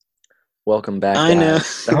Welcome back, I know.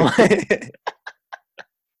 guys.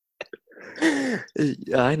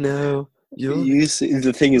 I know. You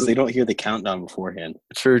The thing is, they don't hear the countdown beforehand.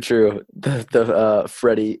 true. The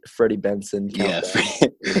Freddie Benson Yeah,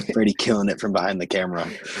 countdown. Freddie killing it from behind the camera.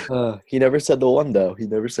 He never said the one though. He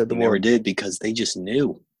never said the He never one. did because they just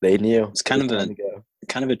knew. They knew. It's It was time to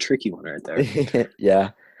kind of a tricky one right there. go.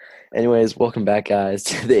 Yeah. Anyways, welcome back, guys,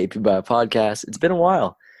 to the AP Bio podcast. It's been a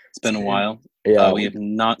while. It's been a while. Yeah, We have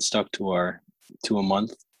not stuck to a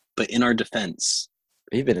month, but in our defense,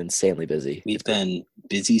 we've been insanely busy. we've been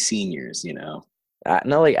busy seniors. No,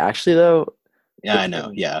 like actually though, Yeah, I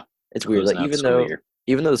know. Yeah, it's weird. Like closing out the school year.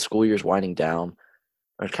 even though the school year's winding down,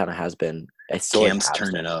 or it kind of has been. I still Cam's have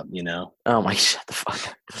turning stuff. up. Oh my, shut the fuck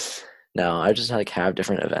up. No, I just have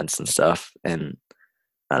different events and stuff, and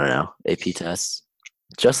I don't know, AP tests,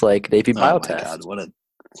 just like the AP bio Oh my test. god, what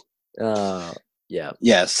a Yeah.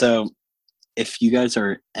 yeah. So if you guys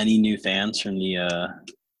are any new fans from the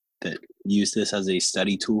that use this as a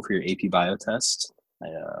study tool for your AP bio test, I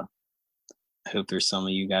hope there's some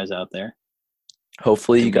of you guys out there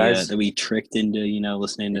Hopefully, you guys. that we tricked into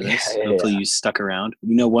listening to this. Yeah. Hopefully, you stuck around.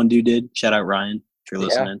 One dude did. Shout out Ryan if you're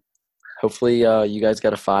listening. Hopefully, you guys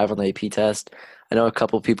got a 5 on the AP test. I know a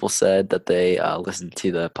couple people said that they listened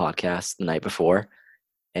to the podcast the night before,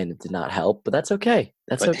 and it did not help, but that's okay.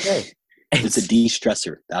 That's okay. It's a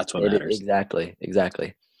de-stressor. That's what matters.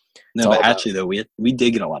 Exactly. No, but actually, though, we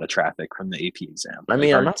did get a lot of traffic from the AP exam. I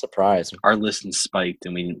mean, I'm not surprised. Our listens spiked,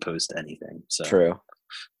 and we didn't post anything. So True.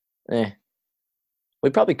 We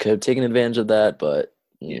probably could have taken advantage of that, but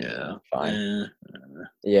yeah, fine.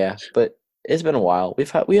 Yeah, but it's been a while.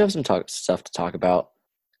 We have some stuff to talk about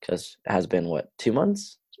because it has been 2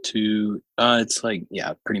 months? It's like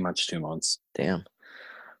pretty much 2 months. Damn.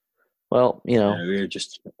 Well, we were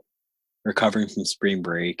just recovering from spring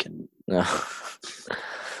break and no.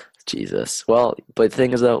 Jesus. Well, but the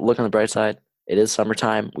thing is though, look on the bright side. It is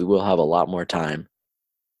summertime. We will have a lot more time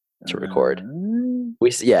to record.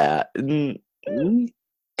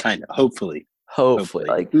 Kind of. Hopefully.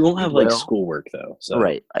 Like we won't have schoolwork though. So.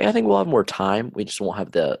 Right. I think we'll have more time. We just won't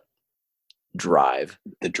have the drive.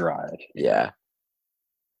 Yeah.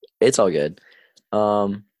 It's all good.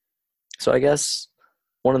 So I guess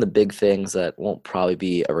one of the big things that won't probably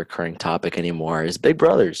be a recurring topic anymore is Big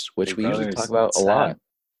Brothers, which we usually talk about a lot.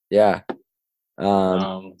 Yeah.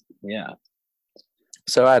 Yeah.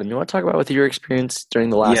 So Adam, you want to talk about your experience during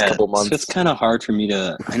the last couple months? So it's kind of hard for me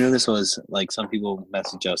to. I know this was like some people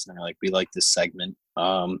message us and they're like, "We like this segment."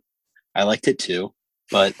 I liked it too,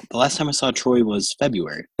 but the last time I saw Troy was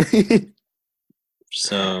February.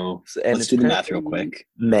 So let's do the math real quick.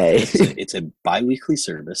 May. It's a bi-weekly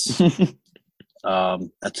service.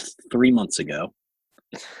 That's 3 months ago.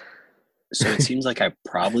 So it seems like I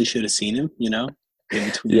probably should have seen him. In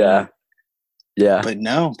between. Yeah. But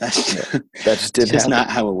no, that just didn't happen. Not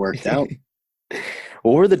how it worked out.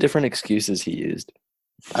 What were the different excuses he used?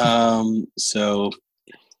 So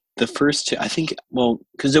the first two, I think,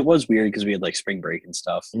 because it was weird because we had spring break and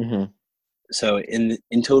stuff. Mm-hmm. So in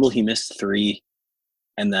total, he missed 3.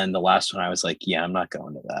 And then the last one, I was like, yeah, I'm not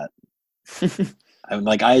going to that.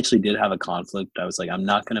 I actually did have a conflict. I was like, I'm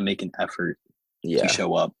not going to make an effort to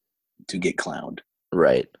show up to get clowned.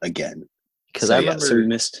 Right. Again. Because I remember. So we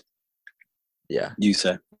missed. Yeah. You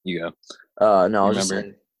go. No,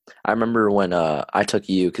 I remember when I took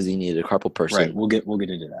you because you needed a carpal person. Right. We'll get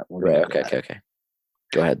into that. Okay.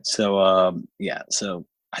 Go ahead. So So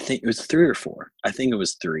I think it was 3 or 4. I think it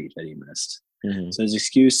was 3 that he missed. Mm-hmm. So his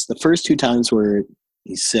excuse, the first 2 times were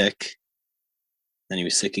he's sick, then he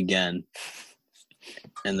was sick again,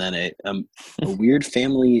 and then a weird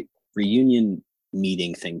family reunion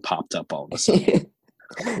meeting thing popped up all of a sudden.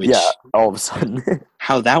 Which, all of a sudden.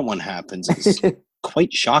 How that one happens is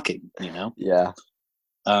quite shocking, Yeah.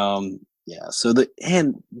 Yeah. So the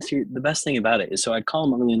best thing about it is, so I'd call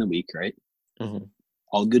him early in the week, right? Mm-hmm.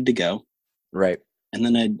 All good to go. Right. And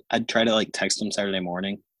then I'd try to text him Saturday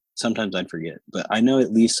morning. Sometimes I'd forget, but I know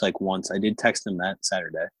at least once I did text him that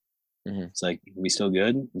Saturday. Mm-hmm. It's we still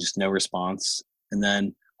good? Just no response. And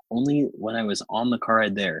then only when I was on the car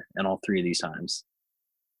ride there, and all 3 of these times,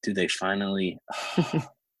 do they finally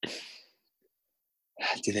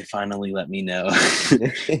let me know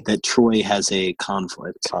that Troy has a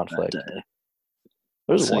conflict. That day.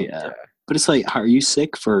 There's so, one. Yeah. But it's are you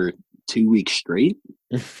sick for 2 weeks straight?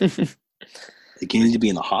 You need to be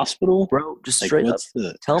in the hospital? Bro, just straight up.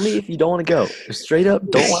 Tell me if you don't want to go. Just straight up,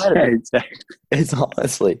 don't lie to me. Exactly. It's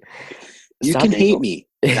honestly. You can hate me.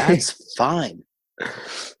 That's fine.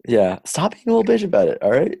 Yeah. Stop being a little bitch about it, all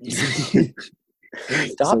right?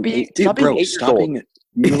 Stop being 8 years old.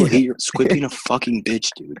 Quit being a fucking bitch,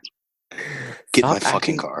 dude. Get in my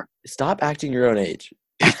fucking car. Stop acting your own age.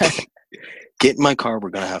 Get in my car. We're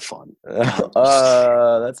gonna have fun.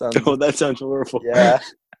 That sounds. Oh, that sounds horrible. Yeah.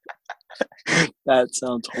 That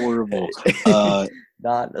sounds horrible.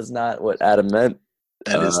 That's not what Adam meant.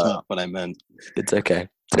 That is not what I meant. It's okay.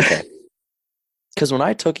 It's okay. Because when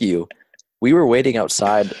I took you, we were waiting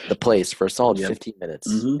outside the place for a solid 15 minutes,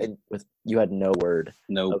 and you had no word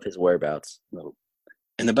of his whereabouts. No.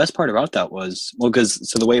 And the best part about that was,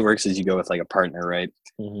 so the way it works is you go with like a partner, right?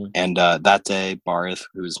 Mm-hmm. And that day, Barth,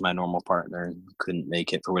 who was my normal partner, couldn't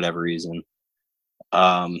make it for whatever reason. So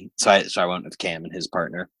I went with Cam and his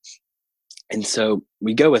partner. And so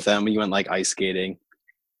we go with them. We went like ice skating.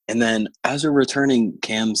 And then as we're returning,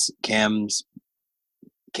 Cam's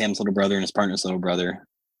little brother and his partner's little brother,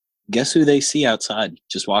 guess who they see outside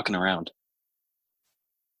just walking around?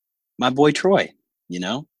 My boy Troy,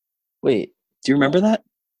 Wait. Do you remember that?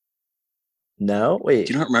 No, wait.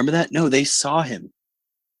 Do you not remember that? No, they saw him.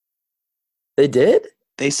 They did?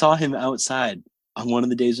 They saw him outside on one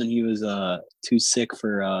of the days when he was too sick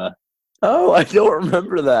for Oh, I don't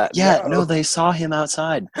remember that. Yeah, no, they saw him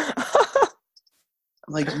outside. I'm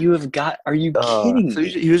like, are you kidding so me?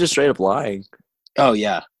 he was just straight up lying. Oh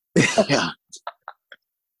yeah. Yeah.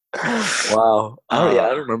 Wow. I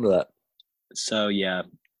don't remember that. So yeah,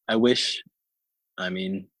 I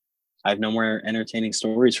have no more entertaining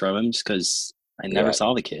stories from him just because I never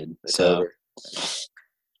saw the kid. So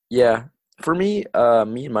yeah, for me,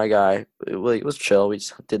 me and my guy, it was chill. We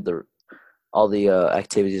just did all the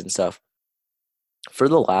activities and stuff. For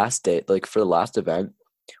the last day, like for the last event,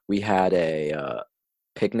 we had a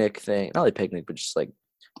picnic thing. Not like picnic, but just like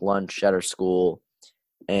lunch at our school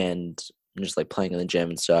and just like playing in the gym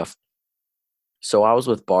and stuff. So I was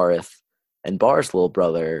with Barth, and Barth's little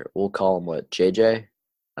brother, we'll call him what, JJ?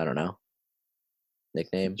 I don't know.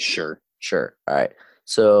 Nickname? Sure. All right.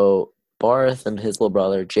 So Barth and his little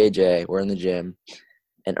brother, JJ, were in the gym.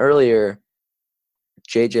 And earlier,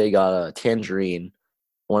 JJ got a tangerine,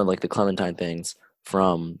 one of like the clementine things,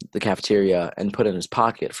 from the cafeteria and put it in his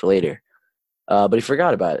pocket for later. But he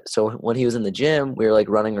forgot about it. So when he was in the gym, we were like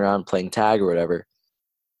running around playing tag or whatever.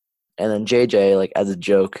 And then JJ, like as a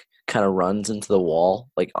joke, kind of runs into the wall,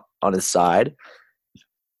 like on his side.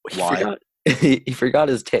 Why? He forgot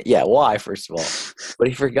his why, first of all, but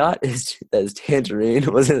he forgot that his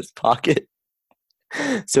tangerine was in his pocket,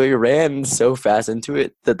 so he ran so fast into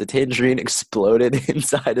it that the tangerine exploded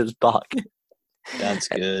inside his pocket. That's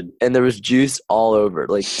good. And there was juice all over,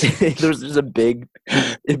 like there was just a big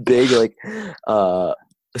like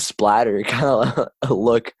splatter kind of a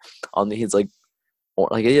look on his like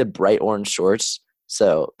he had bright orange shorts,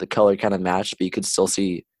 so the color kind of matched, but you could still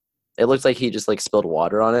see. It looked like he just like spilled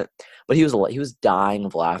water on it, but he was dying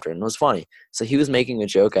of laughter, and it was funny. So he was making a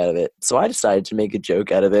joke out of it. So I decided to make a joke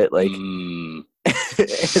out of it, like, and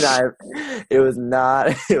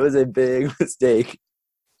it was a big mistake.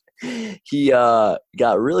 He got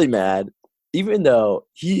really mad, even though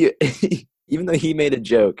he made a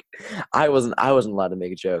joke. I wasn't allowed to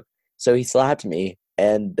make a joke, so he slapped me.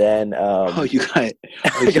 And then he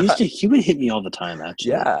would hit me all the time,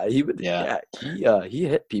 actually. Yeah, he would. Yeah, he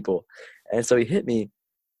hit people, and so he hit me.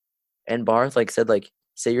 And Barth like said like,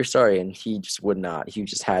 say you're sorry, and he just would not. He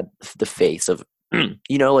just had the face of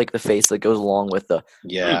like the face that goes along with the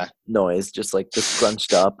noise, just like the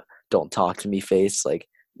scrunched up, don't talk to me face. Like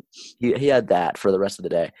he had that for the rest of the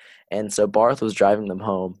day. And so Barth was driving them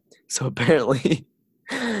home. So apparently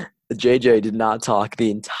JJ did not talk the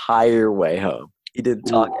entire way home. He didn't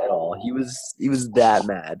talk at all. He was that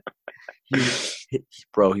mad. He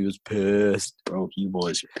was pissed. Bro, he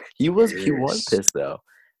was pissed though.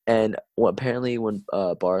 And apparently when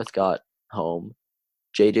Barth got home,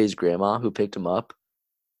 JJ's grandma, who picked him up,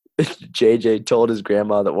 JJ told his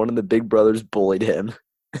grandma that one of the big brothers bullied him.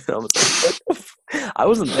 And I was like, what? I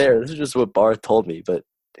wasn't there. This is just what Barth told me. But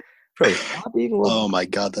bro, stop being a little. Oh my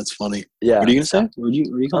god, that's funny. Yeah. What are you gonna say? What are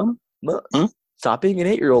you calling him? Huh? Stop being an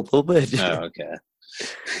 8-year-old a little bit. Oh, okay.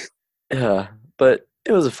 Yeah, but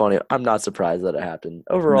it was funny. I'm not surprised that it happened.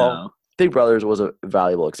 Overall, Big Brothers was a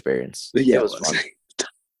valuable experience. Yeah, it was fun.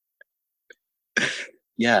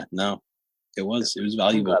 Yeah, no, it was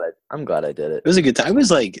valuable. I'm glad I did it. It was a good time. It was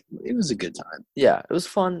a good time. Yeah, it was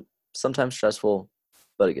fun. Sometimes stressful,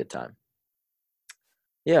 but a good time.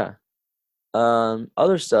 Yeah.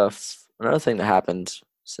 Other stuff. Another thing that happened.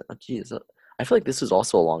 Geez, I feel like this was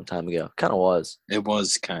also a long time ago. Kind of was. It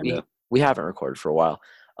was kind of. We haven't recorded for a while.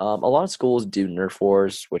 A lot of schools do Nerf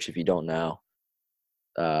wars, which if you don't know,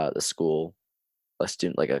 the school, a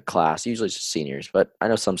student, like a class, usually it's just seniors, but I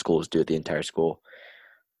know some schools do it the entire school.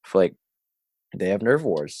 For like, they have Nerf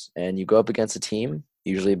wars, and you go up against a team,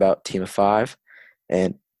 usually about team of 5.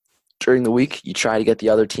 And during the week, you try to get the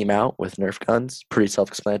other team out with Nerf guns. Pretty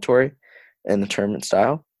self-explanatory in the tournament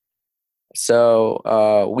style.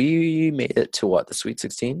 So we made it to what, the Sweet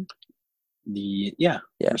 16? Yeah,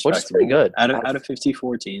 which is pretty good. Out of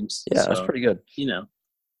 54 teams. Yeah, that's pretty good.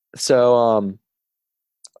 So,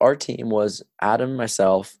 our team was Adam,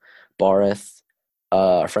 myself, Bareth,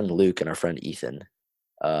 our friend Luke, and our friend Ethan.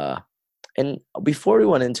 And before we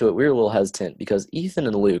went into it, we were a little hesitant because Ethan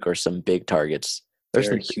and Luke are some big targets.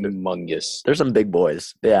 They're humongous. They're some big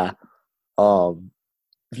boys. Yeah. The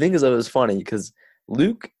thing is, it was funny because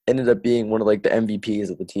Luke ended up being one of the MVPs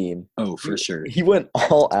of the team. Oh, for sure. He went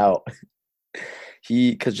all out.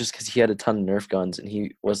 Because he had a ton of Nerf guns, and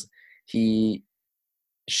he was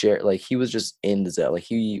just in the zone.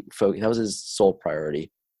 That was his sole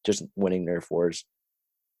priority, just winning Nerf wars.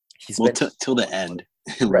 Till the end.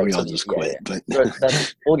 Right, we all just quit. Yeah.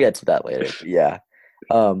 But we'll get to that later. Yeah.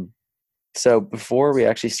 So before we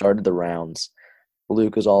actually started the rounds,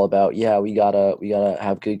 Luke was all about, we gotta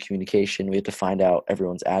have good communication. We have to find out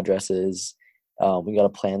everyone's addresses. We gotta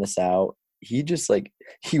plan this out. He just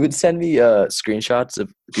he would send me screenshots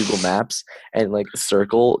of Google Maps and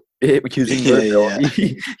circle it using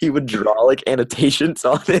durability. He would draw annotations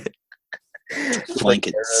on it. Flank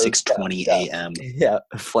at 6:20 a.m. Yeah,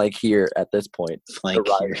 flank here at this point. Flank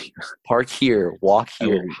here. Park here. Walk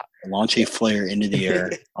here. Launch a flare into the air.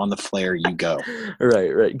 On the flare, you go.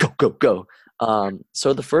 Right. Go.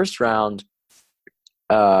 So the first round,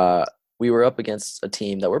 we were up against a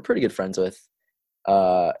team that we're pretty good friends with.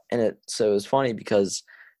 It was funny because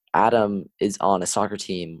Adam is on a soccer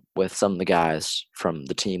team with some of the guys from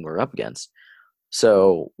the team we're up against.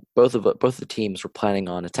 So both the teams were planning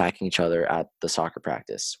on attacking each other at the soccer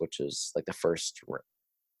practice, which is the first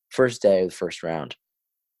day of the first round.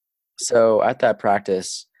 So at that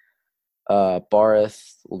practice,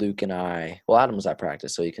 Bareth, Luke, and I. Well, Adam was at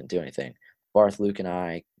practice, so he couldn't do anything. Bareth, Luke, and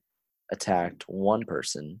I attacked one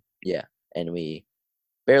person. Yeah, and we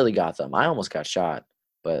barely got them. I almost got shot,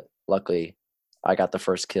 but luckily, I got the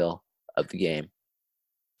first kill of the game,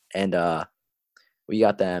 and we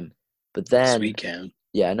got them. But then, sweet Cam.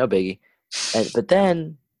 Yeah, no biggie. But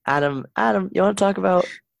then, Adam, you want to talk about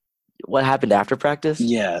what happened after practice?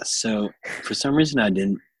 Yeah. So for some reason, I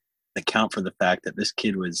didn't account for the fact that this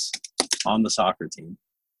kid was on the soccer team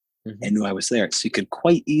and knew I was there, so he could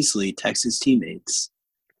quite easily text his teammates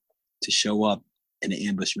to show up and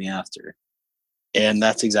ambush me after. And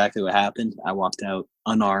that's exactly what happened. I walked out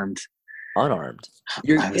unarmed.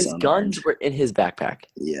 His guns were in his backpack.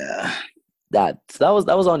 Yeah. That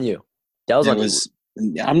was on you.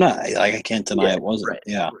 I'm not. I can't deny it wasn't. Right,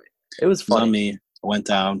 yeah. Right. It was funny. It was on me. I went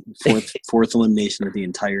down. Fourth elimination of the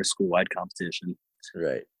entire school-wide competition.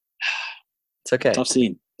 Right. It's okay. Tough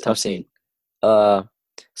scene.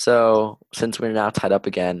 So since we're now tied up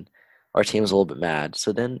again, our team's a little bit mad.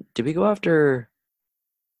 So then, did we go after?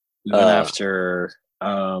 We went after.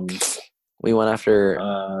 We went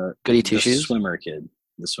after Goody Two Shoes. The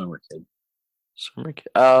swimmer kid.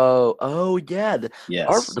 Oh yeah.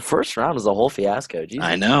 Yes. The first round was a whole fiasco. Jesus.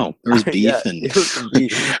 I know. There was beef it was some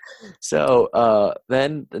beef. So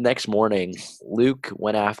then the next morning, Luke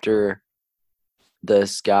went after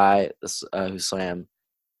this guy who swam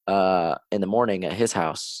in the morning at his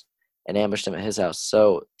house and ambushed him at his house.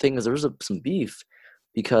 So thing is, there was some beef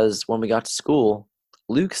because when we got to school,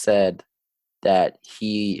 Luke said that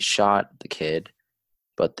he shot the kid,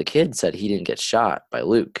 but the kid said he didn't get shot by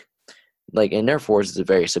Luke. In Air Force, it's a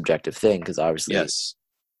very subjective thing because obviously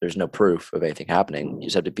there's no proof of anything happening. You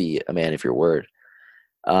just have to be a man of your word.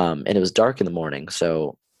 And it was dark in the morning,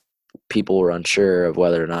 so people were unsure of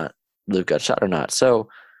whether or not Luke got shot or not. So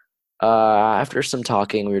after some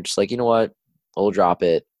talking, we were just you know what? We'll drop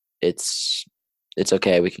it. It's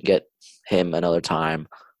okay. We can get him another time,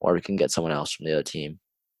 or we can get someone else from the other team.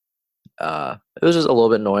 It was just a little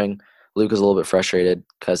bit annoying. Luke was a little bit frustrated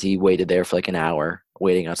because he waited there for an hour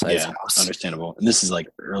waiting outside his house. Understandable. And this is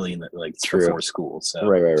early in the before school. So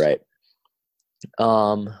right.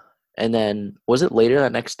 And then was it later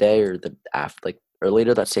that next day or or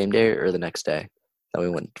later that same day or the next day that we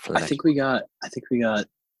went for the next? I think we got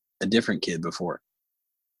a different kid before.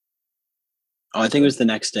 Oh, I think it was the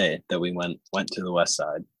next day that we went to the west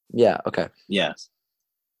side. Yeah. Okay. Yeah.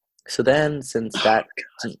 So then, since that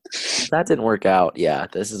didn't work out,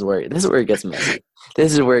 this is where it gets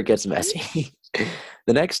messy.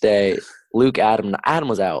 The next day, Luke, Adam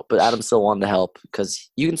was out, but Adam still wanted to help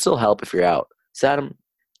because you can still help if you're out. So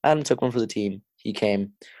Adam took one for the team. He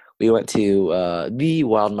came. We went to the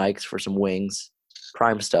Wild Mike's for some wings,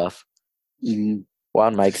 prime stuff. Mm-hmm.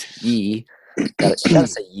 Wild Mike's, yee. Gotta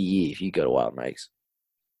say yee if you go to Wild Mike's.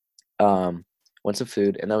 went some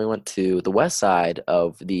food, and then we went to the west side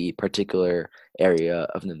of the particular area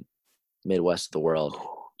of the Midwest of the world.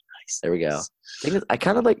 Nice. There we go. Thing is, I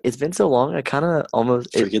kind of like. It's been so long. I kind of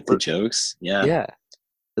almost forget the jokes. Yeah. Yeah,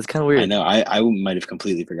 it's kind of weird. I know. I might have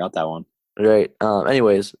completely forgot that one. Right.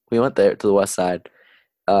 Anyways, we went there to the west side,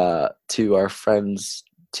 to our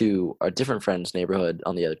different friends' neighborhood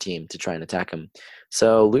on the other team to try and attack him.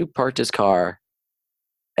 So Luke parked his car,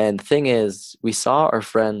 and the thing is, we saw our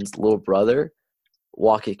friend's little brother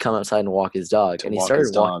come outside and walk his dog, and he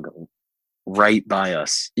started walking right by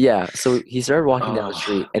us. Yeah, so he started walking down the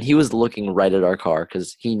street, and he was looking right at our car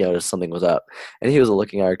because he noticed something was up, and he was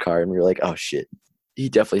looking at our car, and we were like, "Oh shit, he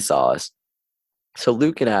definitely saw us." So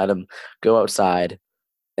Luke and Adam go outside,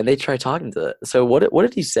 and they try talking to it. So what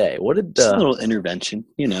did he say? What did just a little intervention,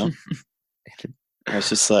 you know? I was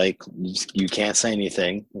just like, "You can't say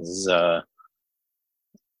anything." This is a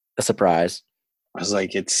surprise. I was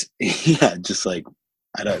like, "It's just like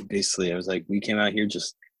I don't." Basically, I was like, "We came out here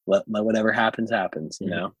just." Let whatever happens, you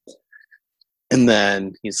know? And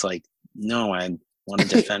then he's like, no, I want to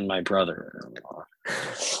defend my brother.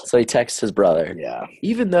 So he texts his brother. Yeah.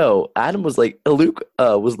 Even though Adam was like, Luke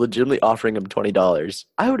was legitimately offering him $20.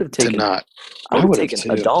 I would have taken I would have taken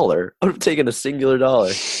 $1. I would have taken a singular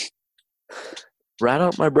dollar. Rat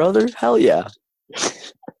out my brother? Hell yeah.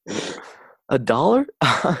 $1?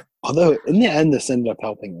 Although in the end this ended up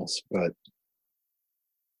helping us, but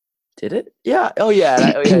did it? Yeah. Oh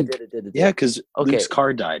yeah. It did. Yeah, because Luke's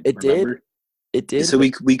car died. It remember? did. It did. So we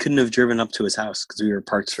couldn't have driven up to his house because we were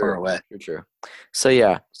parked far away. True. So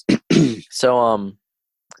yeah.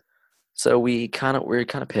 So we were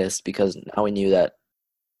kind of pissed because now we knew that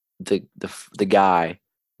the guy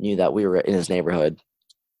knew that we were in his neighborhood.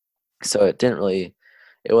 So it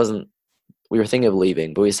wasn't. We were thinking of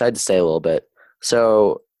leaving, but we decided to stay a little bit.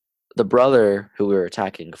 So the brother who we were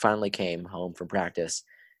attacking finally came home from practice,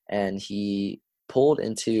 and he pulled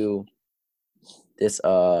into this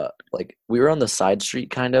like we were on the side street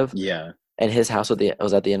kind of. Yeah. And his house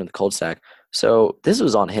was at the end of the cul-de-sac. So this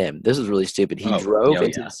was on him. This was really stupid. He drove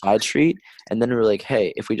into the side street, and then we were like,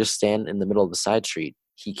 hey, if we just stand in the middle of the side street,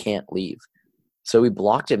 he can't leave. So we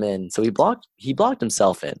blocked him in. So he blocked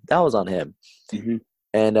himself in. That was on him. Mm-hmm.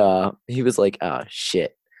 And he was like, oh,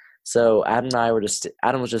 shit. So Adam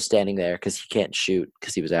was just standing there because he can't shoot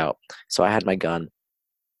because he was out. So I had my gun.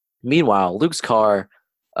 Meanwhile, Luke's car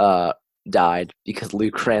died because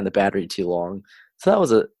Luke ran the battery too long. So that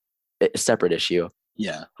was a separate issue.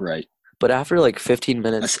 Yeah, right. But after like 15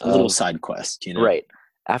 minutes, a little side quest, you know. Right.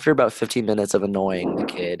 After about 15 minutes of annoying the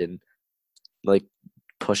kid and like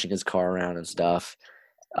pushing his car around and stuff,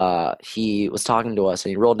 he was talking to us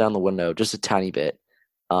and he rolled down the window just a tiny bit,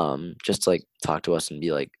 just to like talk to us and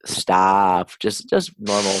be like, "Stop!" Just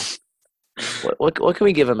normal. What can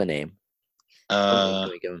we give him a name? What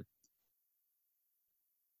can we give him?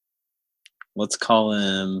 Let's call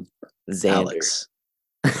him Xander. Alex.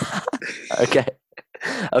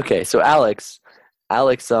 Okay. So Alex,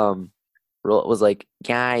 was like,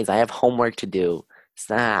 guys, I have homework to do.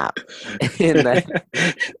 Stop. And then,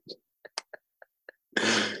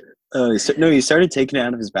 he started taking it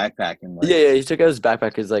out of his backpack and like, he took out his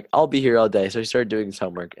backpack. He's like, I'll be here all day. So he started doing his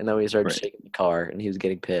homework, and then we started shaking the car, and he was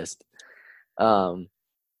getting pissed.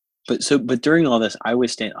 But during all this,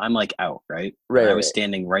 I'm like out, right? Right. I was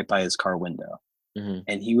standing right by his car window. Mm-hmm.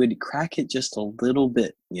 And he would crack it just a little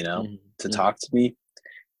bit, you know, to talk to me.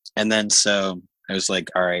 And then so I was like,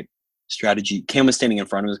 all right, strategy. Cam was standing in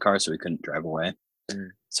front of his car, so he couldn't drive away. Mm-hmm.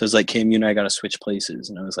 So I was like, Cam, you and I got to switch places.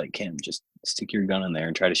 And I was like, Cam, just stick your gun in there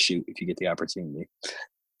and try to shoot if you get the opportunity.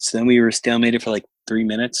 So then we were stalemated for like 3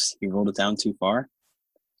 minutes. He rolled it down too far.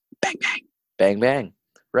 Bang, bang. Bang, bang.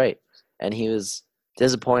 Right. And he was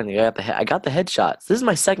disappointed. I got the headshots. This is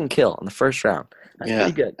my second kill in the first round. That's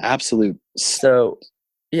pretty good. Absolute. So,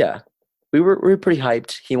 yeah, we were pretty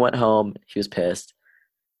hyped. He went home. He was pissed.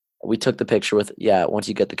 We took the picture with, once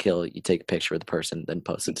you get the kill, you take a picture of the person, then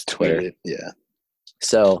post it to Twitter. Yeah.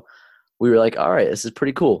 So we were like, all right, this is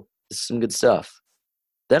pretty cool. This is some good stuff.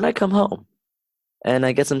 Then I come home and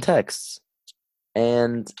I get some texts,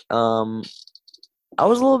 and I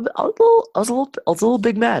was a little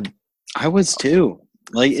big mad. I was too.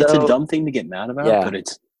 Like, it's a dumb thing to get mad about,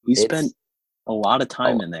 but we spent a lot of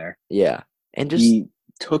time in there. Yeah. And just he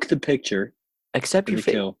took the picture. Accept your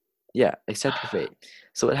fate. Kill. Yeah, accept your fate.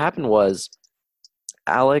 So what happened was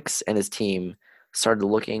Alex and his team started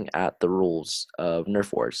looking at the rules of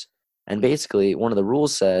Nerf Wars. And basically, one of the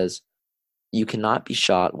rules says you cannot be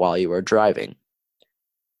shot while you are driving.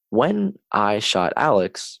 When I shot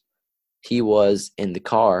Alex, he was in the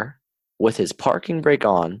car with his parking brake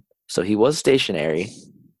on, so he was stationary,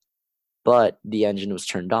 but the engine was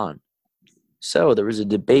turned on. So there was a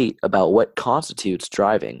debate about what constitutes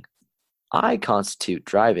driving. I constitute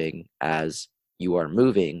driving as you are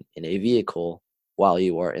moving in a vehicle while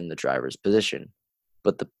you are in the driver's position.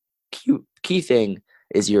 But the key thing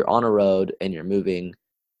is you're on a road and you're moving,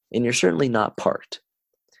 and you're certainly not parked.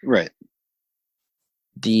 Right.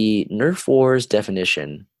 The Nerf Wars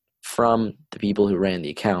definition from the people who ran the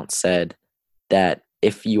account said that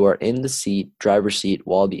if you are in the driver's seat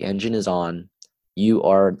while the engine is on, you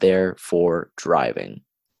are there for driving,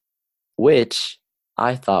 which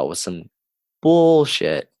I thought was some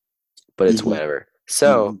bullshit, but it's whatever.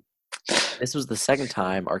 So this was the second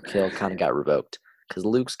time our kill kind of got revoked because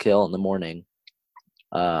Luke's kill in the morning.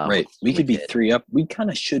 Right. We could be 3 up. We kind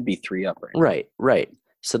of should be 3 up right now. Right.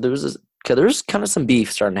 So there was kind of some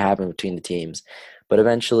beef starting to happen between the teams, but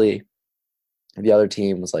eventually the other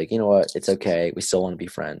team was like, you know what, it's okay. We still want to be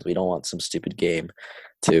friends. We don't want some stupid game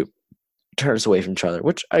to turn us away from each other,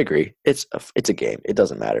 which I agree. It's a game. It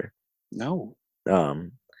doesn't matter. No.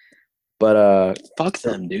 But fuck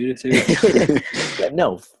them, dude. Yeah,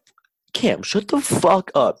 no. Cam, shut the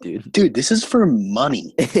fuck up, dude. Dude, this is for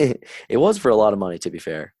money. It was for a lot of money, to be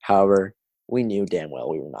fair. However, we knew damn well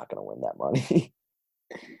we were not going to win that money.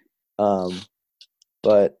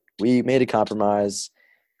 But we made a compromise.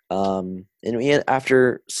 And we had,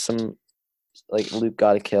 after some, like, Luke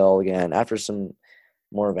got a kill again. After some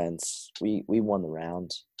more events, we won the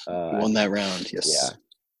round. We won that round, yes. Yeah.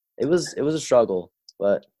 It was a struggle,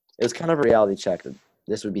 but it was kind of a reality check that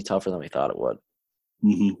this would be tougher than we thought it would.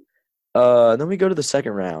 Then we go to the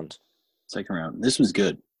second round. This was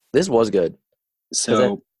good. This was good.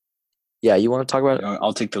 So, yeah, you want to talk about it?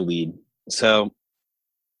 I'll take the lead. So,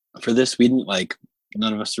 for this, we didn't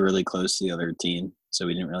none of us were really close to the other team, so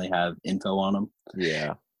we didn't really have info on them.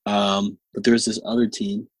 Yeah. But there was this other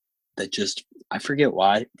team that just, I forget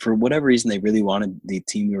why, for whatever reason, they really wanted the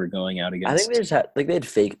team we were going out against. I think they just had, they had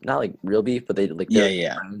fake, not like real beef, but they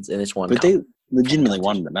friends and it's one. But they legitimately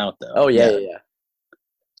wanted them out though. Oh yeah.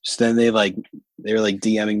 So then they were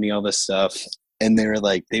DMing me all this stuff, and they were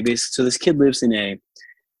like, so this kid lives in I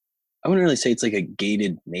wouldn't really say it's like a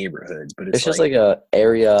gated neighborhood, but it's just like a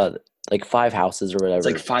area, like 5 houses or whatever. It's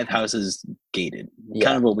like 5 houses gated. Yeah.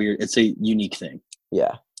 Kind of a weird. It's a unique thing.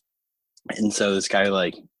 Yeah. And so this guy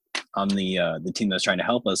on the team that's trying to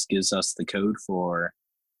help us gives us the code for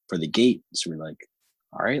the gate. So we're like,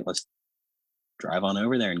 all right, let's drive on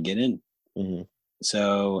over there and get in. Mm-hmm.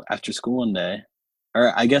 So after school one day,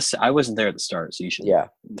 or I guess I wasn't there at the start, so you should. Yeah.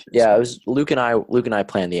 It was Luke and I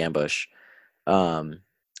planned the ambush.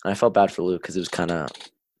 I felt bad for Luke because it was kind of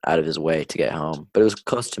out of his way to get home, but it was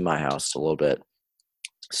close to my house a little bit.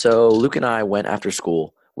 So Luke and I went after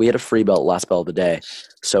school. We had a free belt, last belt of the day.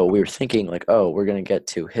 So we were thinking we're going to get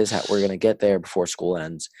to his house. We're going to get there before school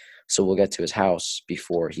ends. So we'll get to his house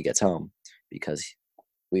before he gets home because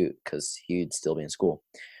he'd still be in school.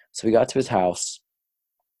 So we got to his house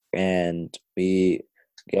and we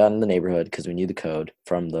got in the neighborhood because we knew the code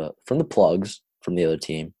from the plugs from the other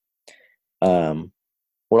team.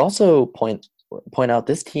 Would also point out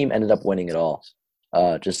this team ended up winning it all.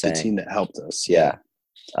 Just saying. The team that helped us. Yeah.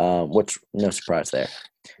 Which no surprise there.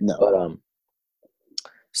 No. But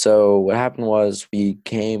so what happened was we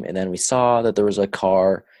came and then we saw that there was a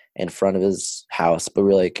car in front of his house, but we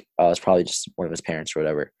were like, oh, it's probably just one of his parents or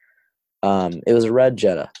whatever. It was a red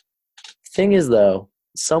Jetta. Thing is though,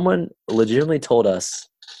 someone legitimately told us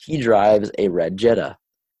he drives a red Jetta,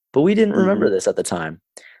 but we didn't remember this at the time.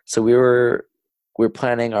 So we were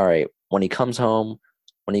planning, all right, when he comes home,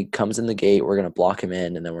 when he comes in the gate, we're gonna block him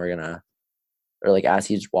in, and then as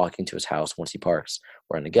he's walking to his house, once he parks,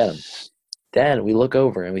 we're gonna get him. Then we look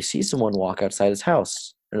over and we see someone walk outside his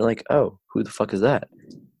house, and we're like, oh, who the fuck is that?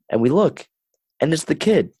 And we look, and it's the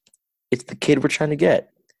kid. It's the kid we're trying to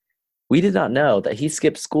get. We did not know that he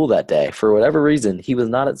skipped school that day. For whatever reason, he was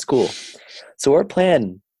not at school. So our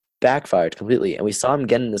plan backfired completely, and we saw him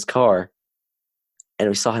get in his car, and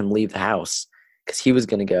we saw him leave the house because he was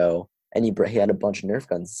going to go, and he had a bunch of Nerf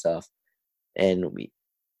guns and stuff, and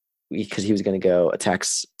because he was going to go attack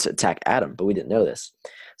Adam, but we didn't know this.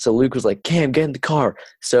 So Luke was like, Cam, get in the car.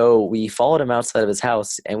 So we followed him outside of his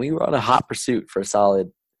house, and we were on a hot pursuit for a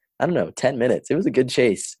solid, 10 minutes. It was a good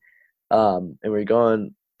chase. And we were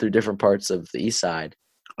going through different parts of the east side.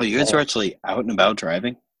 Oh, you guys were actually out and about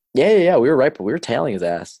driving? Yeah. We were right, but we were tailing his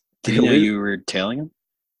ass. Did you know you were tailing him?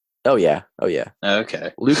 Oh yeah.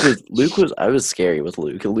 Okay. Luke was. I was scary with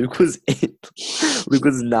Luke. Luke was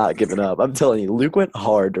not giving up. I'm telling you, Luke went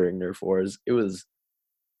hard during Nerf Wars. It was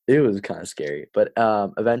kind of scary. But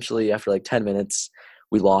eventually, after 10 minutes,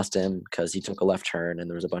 we lost him because he took a left turn and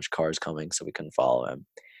there was a bunch of cars coming, so we couldn't follow him.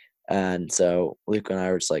 And so Luke and I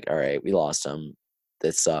were just like, all right, we lost him.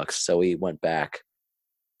 This sucks. So we went back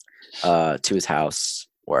to his house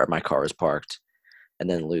where my car was parked. And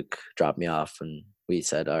then Luke dropped me off, and we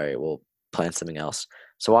said, all right, we'll plan something else.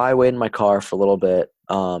 So I waited in my car for a little bit,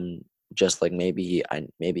 just like maybe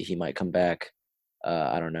he might come back.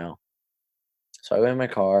 I don't know. So I went in my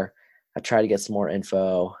car. I tried to get some more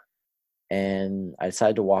info, and I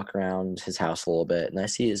decided to walk around his house a little bit, and I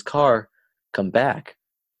see his car come back.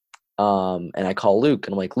 And I call Luke,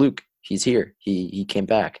 and I'm like, Luke, he's here. He came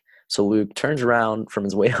back. So Luke turns around from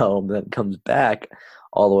his way home, then comes back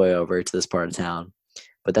all the way over to this part of town.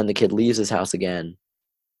 But then the kid leaves his house again,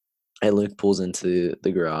 and Luke pulls into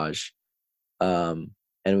the garage. And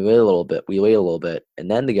we wait a little bit. And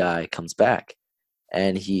then the guy comes back,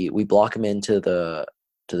 and we block him into the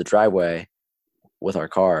driveway with our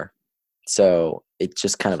car. So it's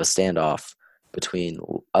just kind of a standoff between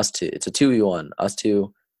us two. It's a 2v1, us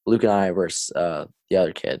two, Luke and I versus the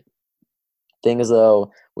other kid. Thing is,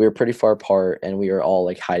 though, we were pretty far apart, and we were all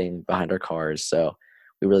like hiding behind our cars, so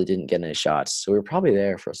we really didn't get any shots. So we were probably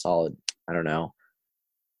there for a solid, I don't know,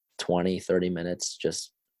 20, 30 minutes,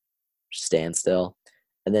 just stand still.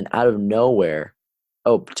 And then out of nowhere,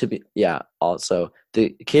 also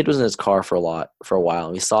the kid was in his car for a while,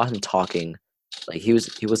 and we saw him talking. Like he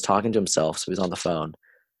was talking to himself, so he was on the phone.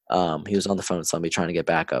 He was on the phone with somebody trying to get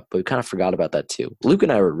backup, but we kind of forgot about that too. Luke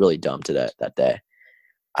and I were really dumb that day.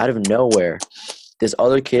 Out of nowhere, this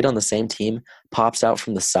other kid on the same team pops out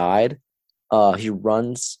from the side. He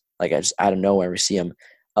runs like just out of nowhere. We see him.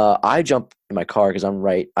 I jump in my car because I'm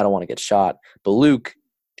right. I don't want to get shot. But Luke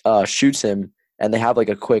shoots him, and they have like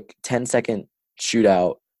a quick 10-second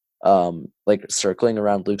shootout, like circling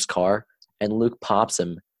around Luke's car, and Luke pops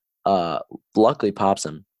him. Luckily pops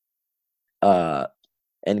him,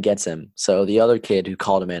 and gets him. So the other kid who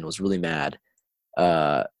called him in was really mad,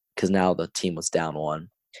 because now the team was down one.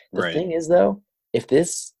 The thing is, though, if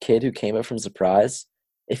this kid who came up from surprise,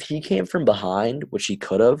 if he came from behind, which he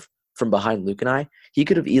could have, from behind Luke and I, he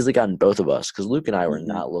could have easily gotten both of us, because Luke and I were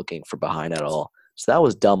not looking for behind at all. So that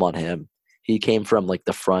was dumb on him. He came from like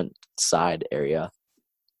the front side area.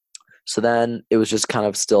 So then it was just kind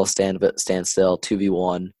of still standstill,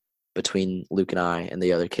 2v1 between Luke and I and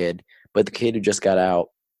the other kid. But the kid who just got out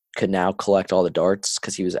could now collect all the darts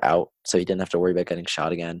because he was out, so he didn't have to worry about getting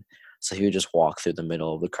shot again. So he would just walk through the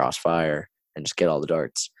middle of the crossfire and just get all the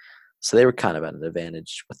darts. So they were kind of at an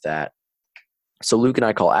advantage with that. So Luke and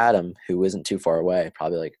I call Adam, who isn't too far away,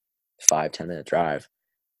 probably like 5-10 minute drive.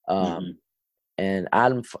 And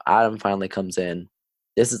Adam finally comes in.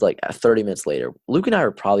 This is like 30 minutes later. Luke and I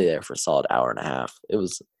were probably there for a solid hour and a half. It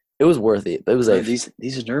was worth it. It was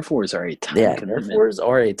these Nerf wars are a time commitment. Nerf wars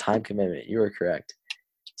are a time commitment. You were correct.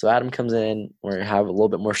 So Adam comes in. We have a little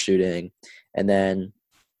bit more shooting, and then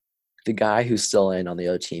the guy who's still in on the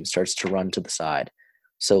other team starts to run to the side.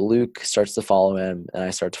 So Luke starts to follow him, and I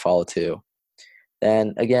start to follow too.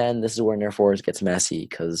 Then again, this is where Nerf wars gets messy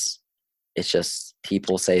because it's just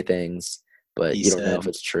people say things, but you don't know if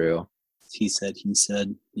it's true. He said,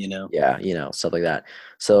 you know. Yeah, stuff like that.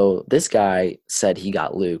 So this guy said he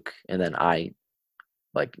got Luke, and then I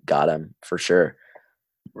got him for sure.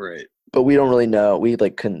 Right. But we don't really know. I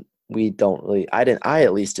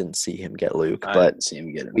at least didn't see him get Luke, but didn't see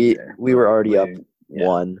him get him we were already up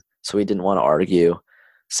one, so we didn't want to argue.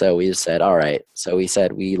 So we just said, all right. So we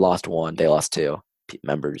said we lost one, they lost two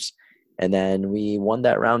members. And then we won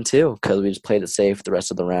that round too, because we just played it safe the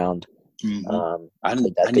rest of the round. Mm-hmm. I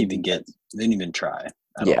didn't even try.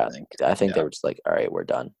 I think they were just like, all right, we're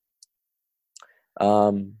done.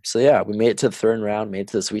 So yeah, we made it to the third round, made it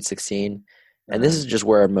to the Sweet 16. And this is just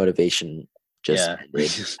where our motivation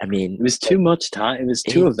ended. I mean, it was too much time. It was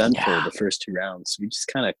too eventful the first two rounds. We just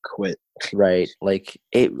kind of quit. Right. I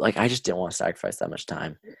just didn't want to sacrifice that much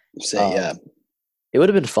time. It would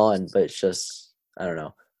have been fun, but it's just, I don't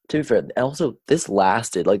know. To be fair, also this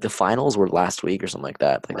lasted, the finals were last week or something like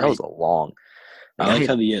that. That was a long. I like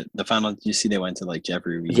how the final, you see they went to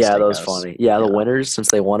Jeffrey Reed's that was funny. Yeah, the winners,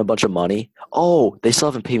 since they won a bunch of money. Oh, they still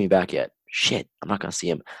haven't paid me back yet. Shit, I'm not going to see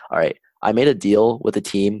them. All right. I made a deal with the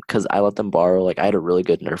team because I let them borrow, I had a really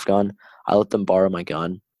good Nerf gun. I let them borrow my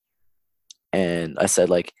gun. And I said,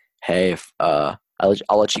 hey, if I'll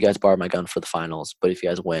let you guys borrow my gun for the finals, but if you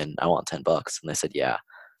guys win, I want $10. And they said, yeah.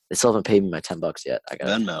 They still haven't paid me my $10 yet. I got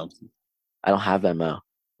Venmo. I don't have Venmo.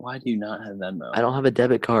 Why do you not have Venmo? I don't have a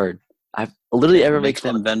debit card. I've literally ever make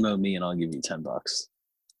them Venmo me, and I'll give you $10. All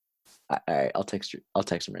right, I'll text him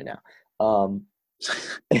right now.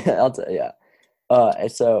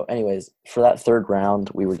 So anyways, for that third round,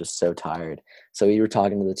 we were just so tired. So we were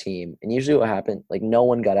talking to the team, and usually what happened, no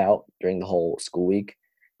one got out during the whole school week.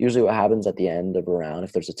 usually what happens at the end of a round,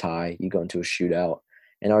 if there's a tie, you go into a shootout.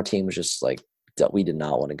 And our team was just like, we did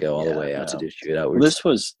not want to go all the way out to do a shootout.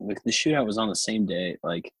 The shootout was on the same day.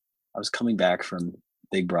 Like, I was coming back from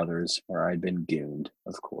Big Brothers where I'd been gooned,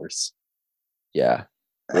 of course. Yeah.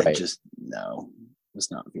 Right. I just, was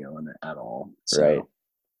not feeling it at all. So right.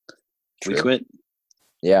 We quit.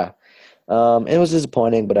 Yeah. It was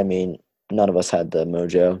disappointing, but I mean, none of us had the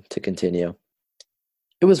mojo to continue.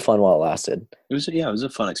 It was fun while it lasted. It was a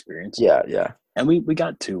fun experience. Yeah, yeah. And we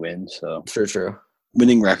got 2 wins, so true.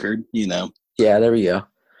 Winning record, Yeah, there we go.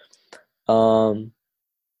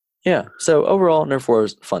 Yeah. So overall, Nerf War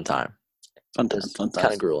was a fun time. Fun time.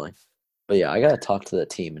 Kind of grueling, but yeah, I gotta talk to the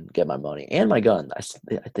team and get my money and my gun.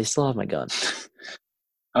 They still have my gun.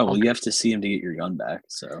 Oh well, you have to see him to get your gun back.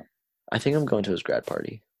 So I think I'm going to his grad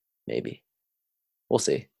party. Maybe we'll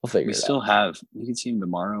see. We'll figure it out. You can see him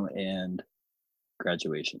tomorrow and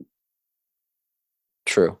graduation.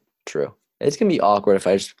 True. It's gonna be awkward if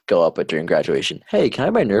I just go up during graduation. Hey, can I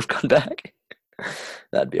have my Nerf gun back?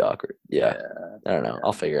 That'd be awkward. Yeah. I don't know.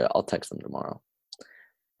 I'll figure it out. I'll text them tomorrow.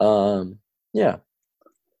 Yeah.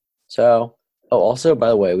 So, also, by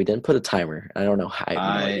the way, we didn't put a timer. I don't know how.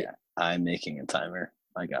 I'm making a timer.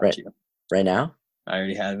 I got you. Right now? I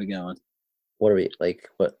already have it going. What are we,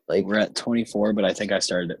 We're at 24, but I think I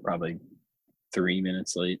started it probably 3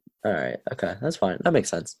 minutes late. All right. Okay. That's fine. That makes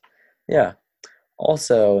sense. Yeah.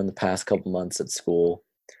 Also, in the past couple months at school,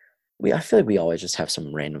 I feel like we always just have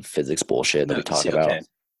some random physics bullshit that we talk about. Okay.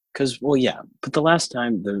 Because, but the last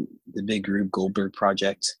time the big Rube Goldberg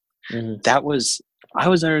project, I was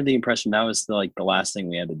under the impression that was the last thing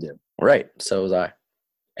we had to do. Right. So was I.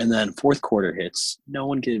 And then fourth quarter hits. No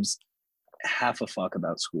one gives half a fuck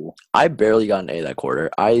about school. I barely got an A that quarter.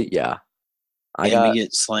 We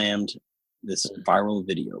get slammed this viral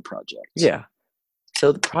video project. Yeah.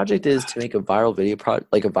 So the project is to make a viral video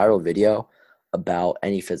viral video about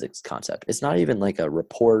any physics concept. It's not even like a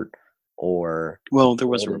report or. Well, there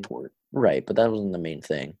was a report. Right, but that wasn't the main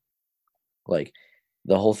thing. Like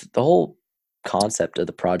the whole concept of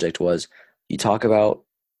the project was you talk about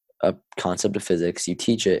a concept of physics, you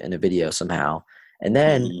teach it in a video somehow, and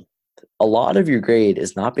then a lot of your grade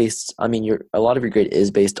is not based. I mean, a lot of your grade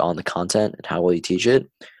is based on the content and how well you teach it,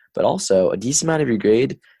 but also a decent amount of your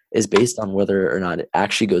grade is based on whether or not it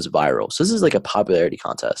actually goes viral. So this is like a popularity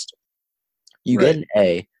contest. You get an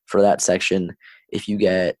A for that section if you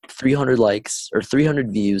get 300 likes or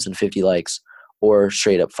 300 views and 50 likes, or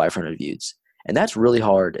straight up 500 views. And that's really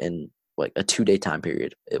hard in like a 2-day time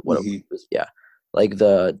period. Like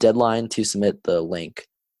the deadline to submit the link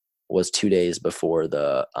was 2 days before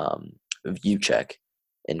the view check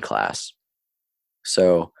in class.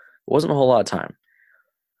 So it wasn't a whole lot of time.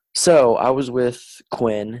 So I was with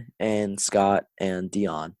Quinn and Scott and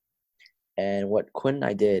Dion. And what Quinn and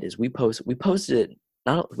I did is we posted it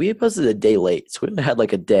a day late. So we only had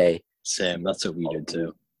like a day. Same. That's what we did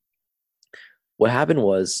too. What happened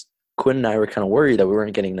was Quinn and I were kind of worried that we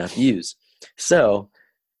weren't getting enough views. So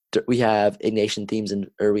we have Ignatian themes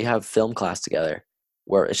or we have film class together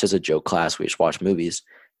where it's just a joke class. We just watch movies.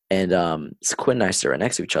 And so Quinn and I sit right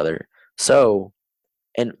next to each other. So,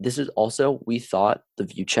 and this is also, we thought the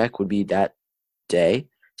view check would be that day.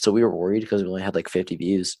 So we were worried because we only had like 50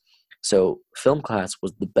 views. So film class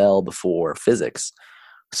was the bell before physics.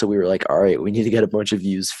 So we were like, all right, we need to get a bunch of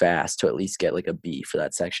views fast to at least get like a B for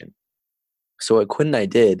that section. So what Quinn and I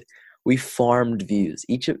did, we farmed views.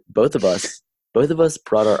 Both of us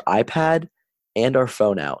brought our iPad and our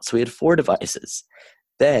phone out. So we had 4 devices.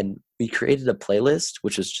 Then we created a playlist,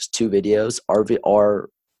 which was just 2 videos, our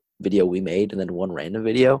video we made, and then 1 random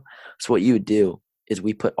video. So what you would do is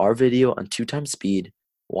we put our video on 2 times speed,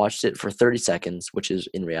 watched it for 30 seconds, which is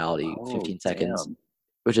in reality 15 seconds,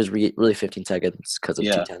 which is really 15 seconds because of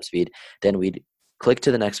 2 times speed. Then we'd click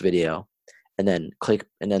to the next video and then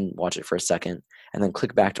watch it for a second and then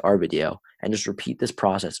click back to our video and just repeat this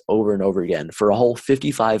process over and over again for a whole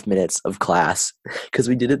 55 minutes of class because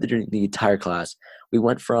we did it during the entire class. We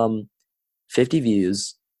went from 50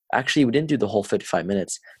 views. Actually, we didn't do the whole 55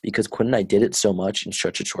 minutes because Quinn and I did it so much in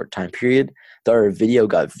such a short time period that our video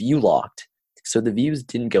got view locked. So the views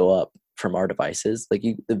didn't go up from our devices. Like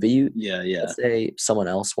the view, let's say someone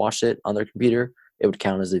else watched it on their computer, it would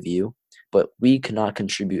count as a view. But we could not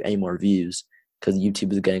contribute any more views because YouTube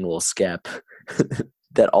was getting a little skep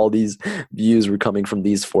that all these views were coming from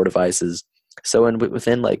these 4 devices. So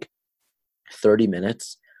within like 30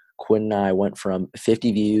 minutes, Quinn and I went from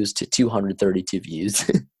 50 views to 232 views.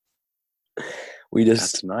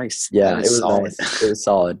 That's nice. Yeah, it was solid. Nice. It was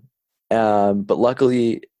solid. But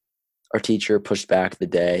luckily, our teacher pushed back the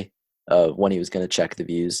day of when he was going to check the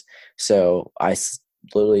views. So I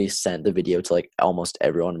literally sent the video to like almost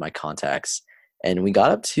everyone in my contacts, and we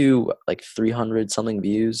got up to like 300 something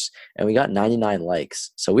views, and we got 99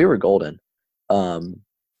 likes, so we were golden.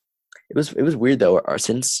 It was weird though.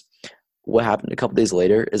 Since what happened a couple days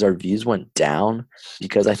later is our views went down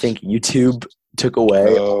because I think YouTube took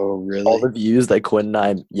away Oh, all the really? views that Quinn and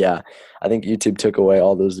I. Yeah, I think YouTube took away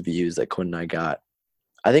all those views that Quinn and I got.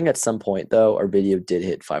 I think at some point though, our video did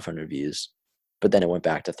hit 500 views, but then it went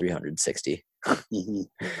back to 360. Hmm.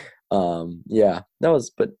 Yeah, that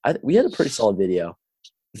was. But we had a pretty solid video.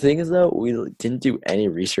 The thing is though, we didn't do any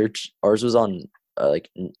research. Ours was on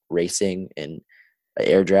racing and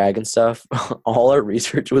air drag and stuff. All our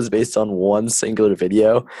research was based on one singular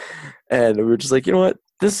video, and we were just like, you know what,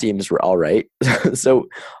 this seems all right. So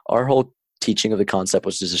our whole teaching of the concept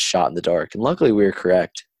was just a shot in the dark, and luckily we were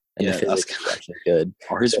correct. And Yeah, the that's physics was actually good.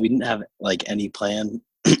 ours. We didn't have like any plan.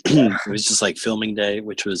 It was just like filming day,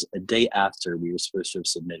 which was a day after we were supposed to have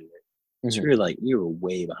submitted it. So we were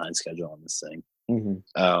way behind schedule on this thing.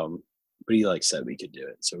 But he like said we could do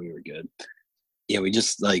it, so we were good. Yeah, we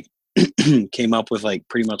just like came up with like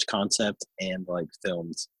pretty much concept and like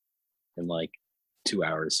films in like 2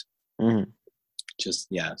 hours. Just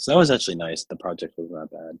yeah, so that was actually nice. The project was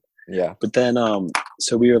not bad. Yeah. But then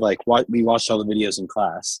so we were like we watched all the videos in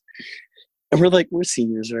class, and we're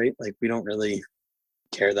seniors, right? Like we don't really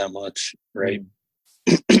care that much, right?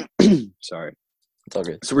 Sorry, it's all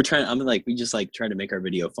good. So we just like trying to make our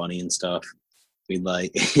video funny and stuff. We'd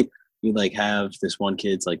like we like have this one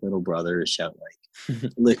kid's like little brother shout like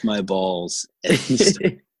lick my balls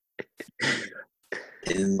and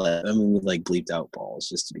like, I mean we like bleeped out balls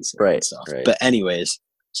just to be safe and stuff. Right. But anyways,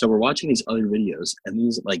 so we're watching these other videos, and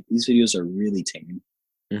these videos are really tame.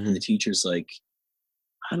 And the teacher's like,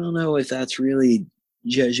 I don't know if that's really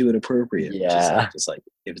Jesuit appropriate. Yeah. Just like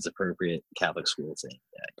if it's appropriate Catholic school thing.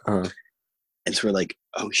 Yeah. And so we're like,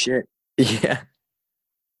 oh shit. Yeah.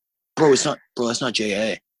 Bro, that's not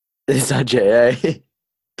JA. It's not JA.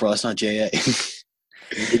 Bro, that's not JA.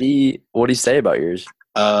 What did he say about yours?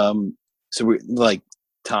 So we're like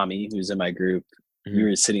Tommy, who's in my group, we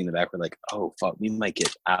were sitting in the back, we're like, oh fuck, we might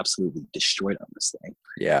get absolutely destroyed on this thing.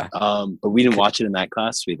 Yeah. But we didn't watch it in that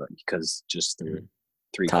class. We because just the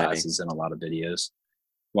 3 Timing. classes and a lot of videos.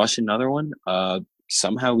 Watched another one.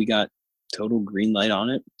 Somehow we got total green light on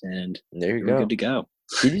it, and there you we're go. good to go.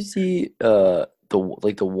 Did you see the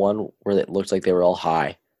one where it looked like they were all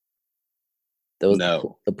high? That was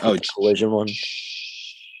the collision one.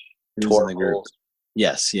 Torque.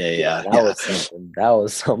 Yes, yeah. That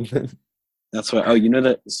was something. That's what. Oh, you know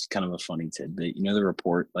that it's kind of a funny tidbit. You know the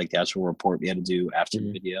report, like the actual report we had to do after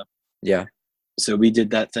the video. Yeah. So we did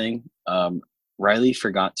that thing. Riley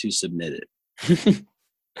forgot to submit it,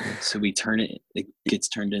 so we turn it. It gets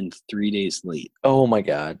turned in 3 days late. Oh my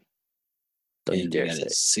god! Don't you dare say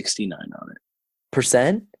 69 on it.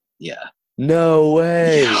 Percent? Yeah. No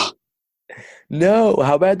way. Yeah. No.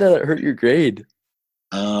 How bad did that hurt your grade?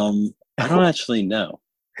 I don't actually know.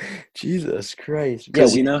 Jesus Christ.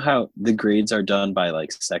 Because you know how the grades are done by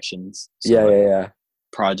like sections? So yeah.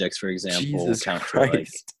 Projects, for example, Jesus count Christ.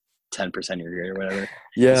 for like 10% of your grade or whatever.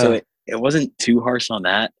 Yeah. So it wasn't too harsh on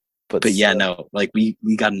that. But yeah, no, like we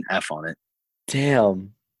got an F on it.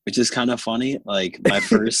 Damn. Which is kind of funny. Like my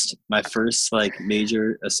first like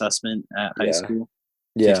major assessment at high school,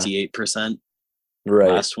 58%.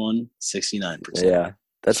 Right. Last one, 69%. Yeah.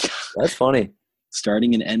 That's funny.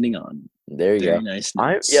 Starting and ending on. There you go. Nice.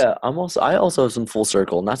 I also have some full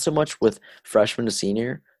circle, not so much with freshman to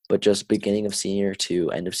senior, but just beginning of senior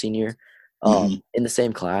to end of senior, in the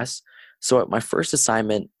same class. So my first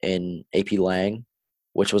assignment in AP Lang,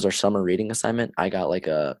 which was our summer reading assignment, I got like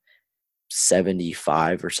a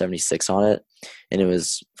 75 or 76 on it, and it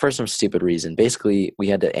was for some stupid reason. Basically, we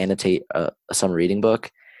had to annotate a summer reading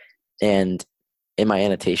book, and in my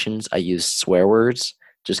annotations, I used swear words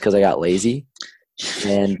just because I got lazy.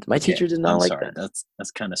 And my teacher did not like that.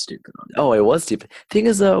 That's kind of stupid. Oh, it was stupid. Thing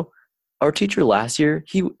is, though, our teacher last year,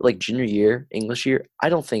 he like junior year, English year, I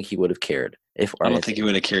don't think he would have cared. I don't think he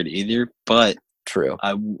would have cared either. But true,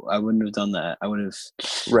 I wouldn't have done that. I would have.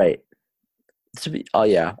 Right.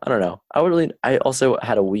 Yeah, I don't know. I also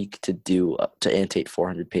had a week to annotate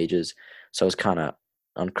 400 pages, so I was kind of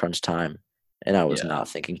on crunch time, and I was not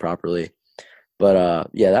thinking properly.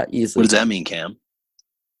 But that easily. What does that mean, Cam?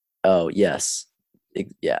 Oh yes.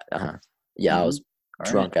 Yeah. Yeah, I was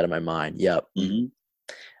drunk out of my mind. Yep.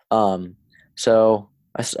 So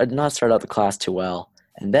I did not start out the class too well,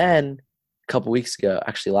 and then a couple weeks ago,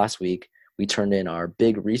 actually last week, we turned in our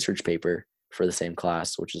big research paper for the same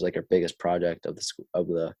class, which is like our biggest project of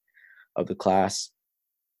the class,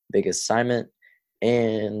 biggest assignment.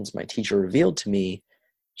 And my teacher revealed to me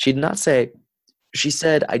She did not say. She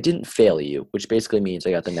said, I didn't fail you, which basically means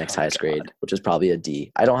I got the next highest grade, which is probably a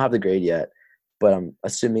D. I don't have the grade yet, but I'm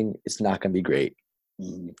assuming it's not going to be great.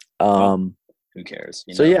 Well, who cares?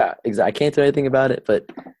 So yeah, exactly. I can't do anything about it, but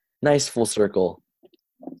nice full circle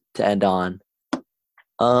to end on.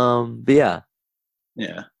 But yeah.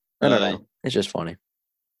 Yeah. I don't know. It's just funny.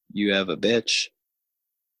 You have a bitch.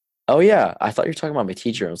 Oh yeah, I thought you were talking about my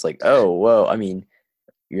teacher. I was like, oh whoa. I mean,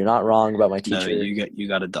 you're not wrong about my teacher. No, you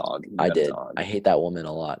got a dog. I did. I hate that woman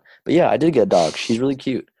a lot. But yeah, I did get a dog. She's really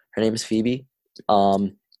cute. Her name is Phoebe.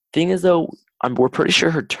 Thing is though, we're pretty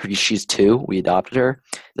sure she's 2. We adopted her.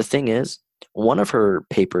 The thing is, one of her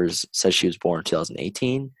papers says she was born in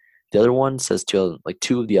 2018. The other one says 2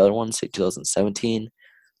 of the other ones say 2017.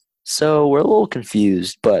 So we're a little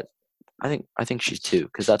confused, but I think she's 2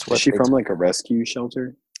 because that's what. Is she from like a rescue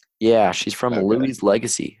shelter? Yeah, she's from Louis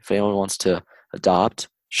Legacy. If anyone wants to adopt,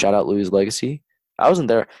 shout out Louis Legacy. I wasn't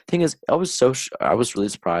there. Thing is, I was really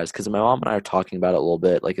surprised because my mom and I are talking about it a little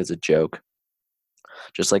bit, like as a joke,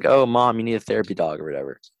 just like, oh, mom, you need a therapy dog or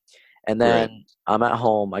whatever. And then I'm at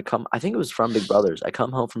home. I think it was from Big Brothers. I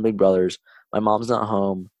come home from Big Brothers. My mom's not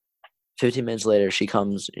home. 15 minutes later, she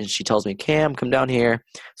comes and she tells me, Cam, come down here.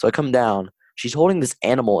 So I come down. She's holding this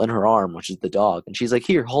animal in her arm, which is the dog. And she's like,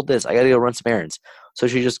 here, hold this. I got to go run some errands. So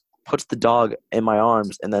she just puts the dog in my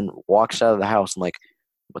arms and then walks out of the house. I'm like,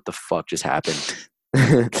 what the fuck just happened?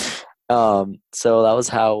 So that was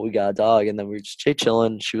how we got a dog. And then we were just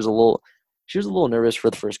chilling. She was a little nervous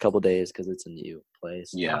for the first couple of days because it's a new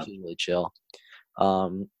place. Yeah. Now she's really chill.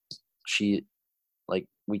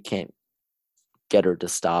 We can't get her to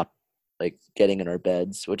stop getting in our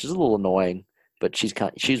beds, which is a little annoying, but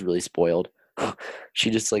she's really spoiled.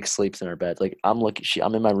 She just sleeps in her bed. I'm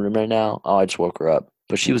in my room right now. Oh, I just woke her up,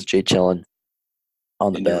 but she was chilling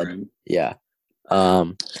on the bed. Room. Yeah.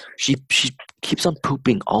 She keeps on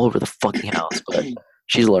pooping all over the fucking house, but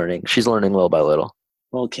she's learning little by little.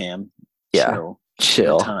 Well, Cam. Yeah.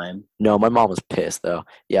 Chill. Time. No, my mom was pissed though.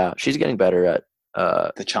 Yeah, she's getting better at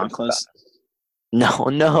the chanclas.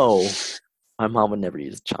 No. My mom would never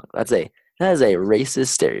use chancla. That is a racist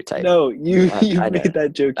stereotype. No, you made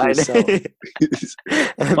that joke yourself.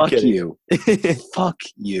 Fuck you. Fuck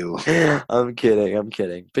you. I'm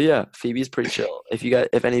kidding. But yeah, Phoebe's pretty chill.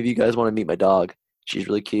 If any of you guys want to meet my dog, she's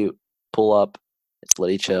really cute. Pull up. It's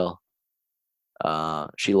Liddy chill.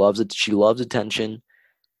 She loves it. She loves attention.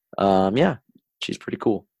 Yeah, she's pretty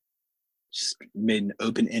cool. Just made an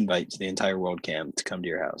open invite to the entire world, Cam, to come to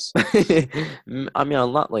your house. I mean, I'm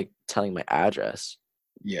not telling my address.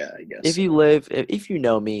 Yeah, I guess. If you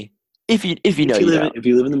know me, if you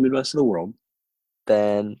live in the Midwest of the world,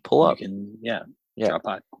 then pull up. You can, drop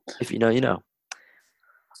by. If you know, you know.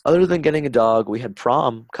 Other than getting a dog, we had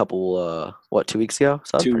prom a couple 2 weeks ago?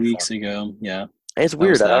 So 2 weeks ago, yeah. It's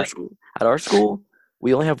weird at our school.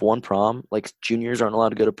 We only have one prom. Juniors aren't allowed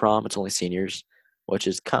to go to prom. It's only seniors, which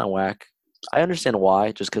is kind of whack. I understand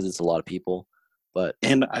why, just because it's a lot of people, but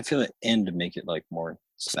I feel to make it more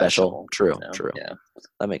special. True. Yeah,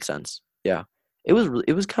 that makes sense. Yeah, it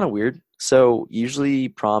was kind of weird. So usually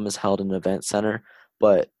prom is held in an event center,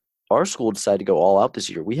 but our school decided to go all out this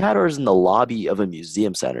year. We had ours in the lobby of a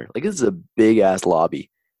museum center. This is a big ass lobby.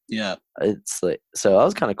 Yeah, it's so that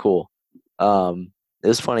was kind of cool. It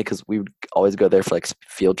was funny because we would always go there for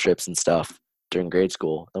field trips and stuff during grade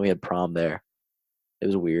school. Then we had prom there. It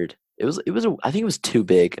was weird. I think it was too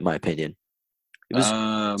big in my opinion. It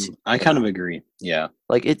was. I kind of agree. Yeah.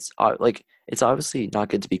 It's obviously not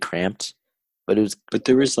good to be cramped, but it was. But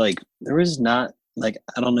there was not I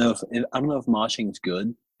don't know if moshing's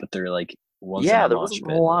good, but there wasn't. Yeah, there wasn't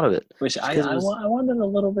a whole lot of it. Which I wanted a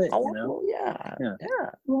little bit. Yeah. A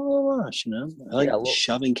little mosh. I like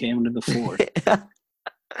shoving Cam into the floor.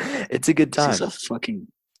 It's a good time. This is a fucking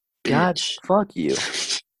bitch. God, fuck you.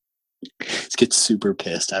 Just get super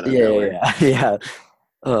pissed out of nowhere. Yeah.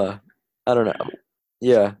 I don't know.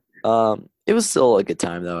 Yeah. It was still a good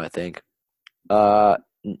time though, I think.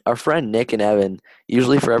 Our friend Nick and Evan,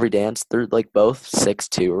 usually for every dance, they're both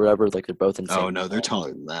 6'2" or whatever. They're both insane. Oh no, they're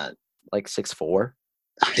taller than that. 6'4".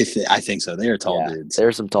 I think so. They are tall dudes. There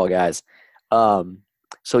are some tall guys.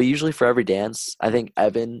 So usually for every dance, I think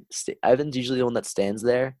Evan's usually the one that stands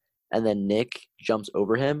there, and then Nick jumps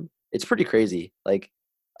over him. It's pretty crazy,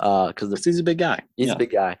 because he's a big guy. He's a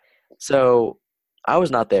big guy. So I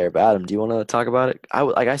was not there, but Adam, do you want to talk about it?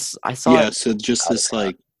 I saw. Yeah. So just this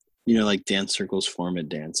dance circles form at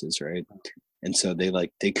dances, right? And so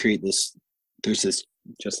they create this. There's this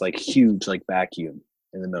just huge vacuum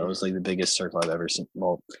in the middle. It was the biggest circle I've ever seen.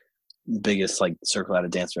 Well, biggest circle at a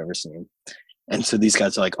dance I've ever seen. And so these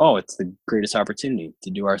guys are oh, it's the greatest opportunity to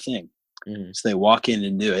do our thing. Mhm. So they walk in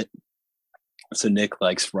and do it. So Nick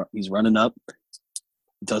he's running up,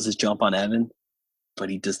 does his jump on Evan, but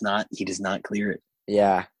he does not clear it.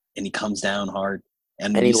 Yeah. And he comes down hard.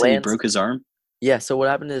 And And you he said he lands. broke his arm? Yeah, so what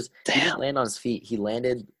happened is he Damn. didn't land on his feet. He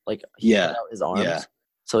landed he put out his arms. Yeah.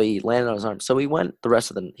 So he landed on his arms. So he went the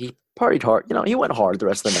rest of he partied hard. He went hard the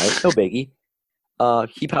rest of the night. No biggie.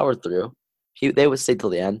 He powered through. They would stay till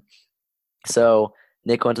the end. So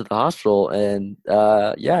Nick went to the hospital and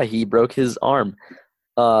he broke his arm.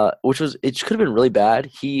 It could have been really bad.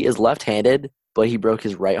 He is left-handed, but he broke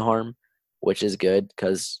his right arm, which is good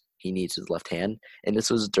because he needs his left hand. And this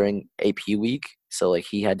was during AP week, so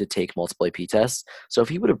he had to take multiple AP tests. So if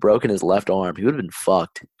he would have broken his left arm, he would have been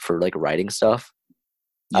fucked for writing stuff.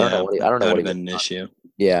 Yeah, I don't know what would have been an issue.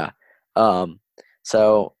 Yeah.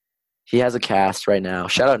 So he has a cast right now.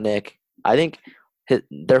 Shout out Nick. I think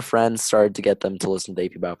their friends started to get them to listen to the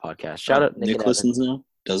AP Bio podcast. Shout out Nick. Nick listens now.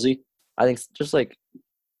 Does he? I think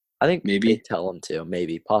I think maybe they tell them to,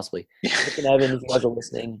 maybe, possibly. Nick and Evan, if you guys are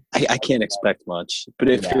listening. I can't expect much, but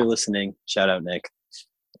if you're listening, shout out Nick.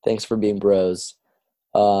 Thanks for being bros.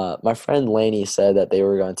 My friend Lainey said that they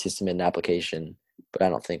were going to submit an application, but I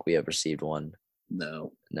don't think we have received one.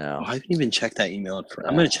 No. No. I haven't even checked that email.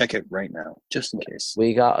 I'm going to check it right now, just in case.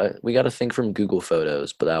 We got a thing from Google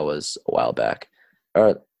Photos, but that was a while back.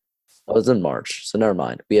 Or that was in March, so never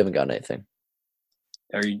mind. We haven't gotten anything.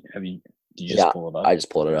 Did you just pull it up? I just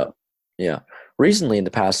pulled it up. Yeah. Recently, in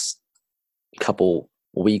the past couple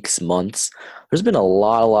weeks, months, there's been a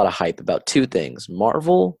lot of hype about two things: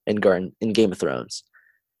 Marvel and Game of Thrones.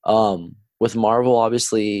 With Marvel,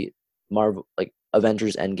 obviously,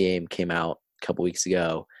 Avengers Endgame came out a couple weeks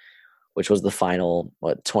ago, which was the final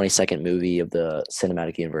 22nd movie of the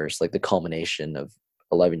cinematic universe, the culmination of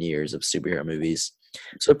 11 years of superhero movies.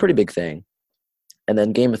 So a pretty big thing. And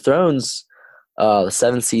then Game of Thrones, the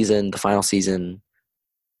 7th season, the final season.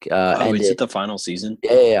 Is it the final season?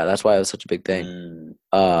 Yeah. That's why it was such a big thing.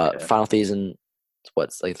 Okay. Final season, I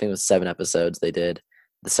think it was 7 episodes they did.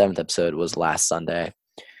 The 7th episode was last Sunday.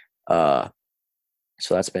 So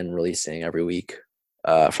that's been releasing every week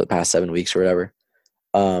for the past 7 weeks or whatever.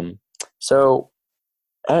 So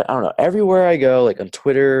I don't know. Everywhere I go, on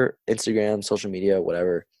Twitter, Instagram, social media,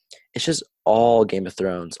 whatever, it's just all Game of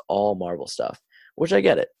Thrones, all Marvel stuff, which I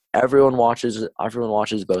get it. Everyone watches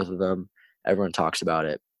both of them. Everyone talks about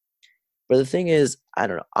it. But the thing is, I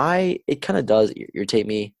don't know. It kind of does irritate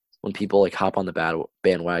me when people hop on the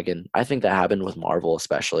bandwagon. I think that happened with Marvel,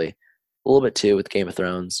 especially a little bit too with Game of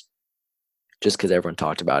Thrones, just because everyone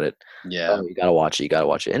talked about it. Yeah, you gotta watch it.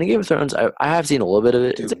 And in Game of Thrones, I have seen a little bit of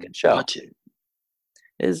it. Dude, it's a good show. Watch it.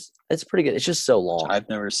 It's pretty good. It's just so long. I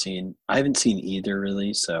haven't seen either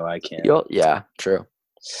really, so I can't. Yeah, true.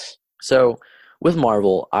 So with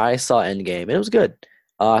Marvel, I saw Endgame and it was good.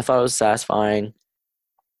 I thought it was satisfying.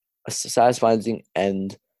 A satisfying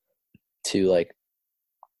end to I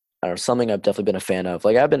don't know, something I've definitely been a fan of.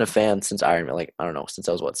 I've been a fan since Iron Man. I don't know, since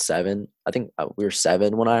I was 7. I think we were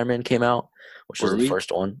 7 when Iron Man came out, which was the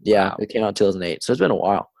first one. Yeah, wow. It came out in 2008, so it's been a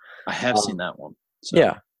while. I have seen that one. So.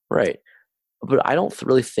 Yeah, right. But I don't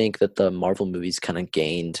really think that the Marvel movies kind of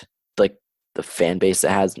gained the fan base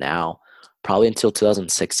it has now, probably until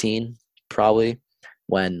 2016, probably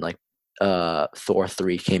when Thor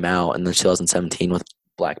 3 came out, and then 2017 with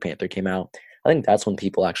Black Panther came out. I think that's when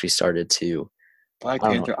people actually started to. Black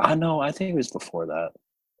Panther. I know. I think it was before that.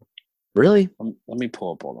 Really? Let me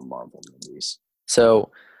pull up all the Marvel movies.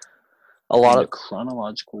 So, a lot of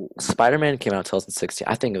chronological. Spider-Man came out in 2016.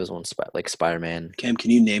 I think it was when Spider-Man. Cam,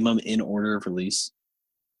 can you name them in order of release?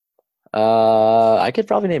 I could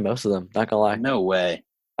probably name most of them. Not gonna lie. No way.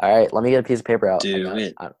 All right, let me get a piece of paper out. Do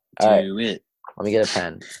it. Do it. Let me get a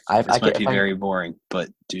pen. This might be very boring, but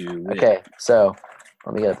do it. Okay, so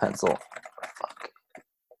let me get a pencil. Fuck.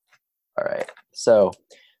 All right. So,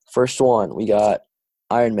 first one, we got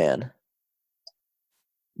Iron Man.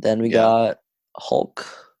 Then we got Hulk.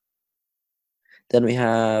 Then we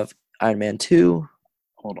have Iron Man 2.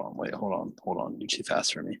 Hold on. You're too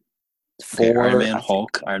fast for me. 4. Okay, Iron Man,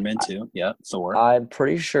 Hulk, Iron Man 2. Yeah, Thor. I'm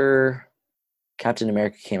pretty sure Captain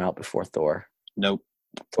America came out before Thor. Nope.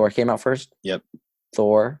 Thor came out first? Yep.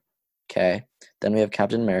 Thor. Okay. Then we have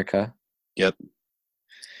Captain America. Yep.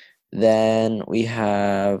 Then we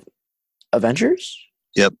have Avengers?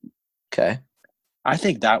 Yep. Okay. I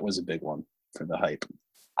think that was a big one for the hype.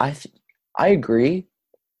 I agree,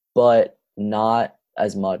 but not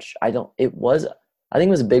as much. I think it was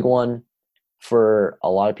a big one for a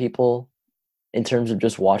lot of people in terms of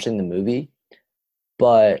just watching the movie,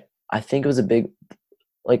 but I think it was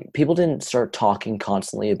like people didn't start talking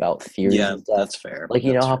constantly about theories Yeah, and stuff. that's fair. Like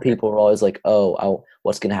you That's know how fair. people were always like, "Oh,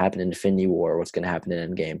 what's going to happen in Infinity War? What's going to happen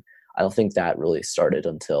in Endgame?" I don't think that really started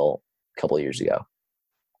until a couple of years ago.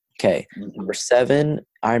 Okay, number 7,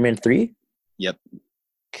 Iron Man 3. Yep.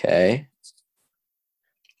 Okay.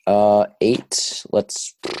 8.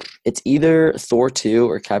 It's either Thor 2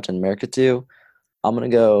 or Captain America 2. I'm gonna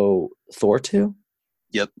go Thor 2.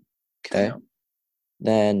 Yep. Okay. Damn.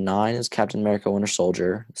 Then 9 is Captain America Winter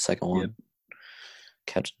Soldier, the second one. Yep.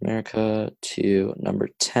 Captain America 2. Number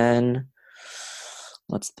 10.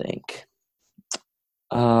 Let's think.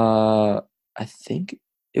 I think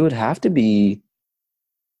it would have to be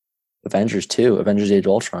Avengers 2, Avengers Age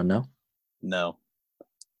of Ultron, no? No.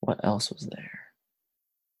 What else was there?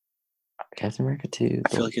 Captain America 2. I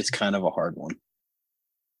feel like it's kind of a hard one.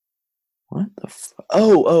 What the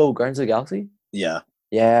Oh, Guardians of the Galaxy? Yeah.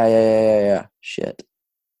 Yeah. Shit.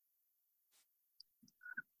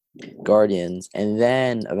 Guardians, and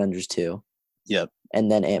then Avengers 2. Yep.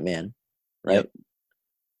 And then Ant-Man, right? Yep.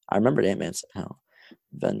 I remembered Ant-Man somehow.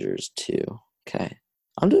 Avengers 2. Okay.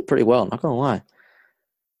 I'm doing pretty well, not gonna lie.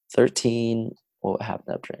 13. What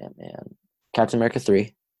happened after Ant-Man? Captain America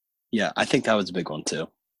 3. Yeah, I think that was a big one too.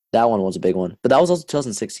 That one was a big one. But that was also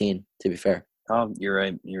 2016, to be fair. Oh, you're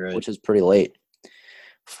right. Which is pretty late.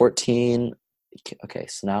 14. Okay,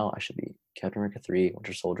 so now I should be Captain America 3,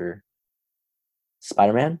 Winter Soldier,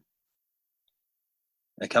 Spider-Man?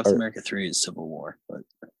 Captain America 3 is Civil War, but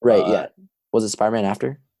right, yeah. Was it Spider-Man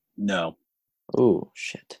after? No. Oh,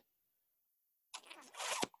 shit.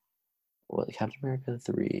 Well, Captain America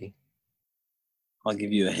 3. I'll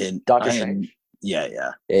give you a hint. Doctor Strange. Yeah.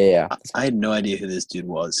 I had no idea who this dude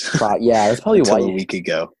was. Yeah, that's probably why a week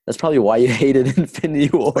ago. That's probably why you hated Infinity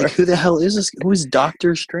War. Like, who the hell is this? Who is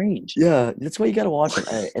Doctor Strange? Yeah, that's why you gotta watch it.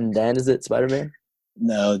 Right. And then is it Spider-Man?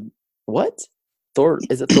 No. What? Thor?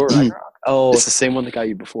 Is it Thor Ragnarok? Oh, it's the same one that got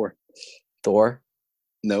you before. Thor?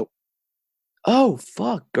 Nope. Oh,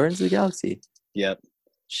 fuck. Guardians of the Galaxy. Yep.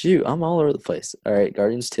 Shoot, I'm all over the place. All right,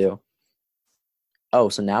 Guardians 2. Oh,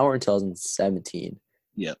 so now we're in 2017.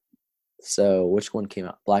 Yep. So which one came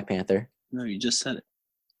out? Black Panther. No, you just said it.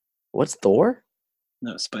 What's Thor?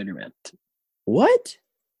 No, Spider-Man. What?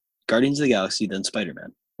 Guardians of the Galaxy, then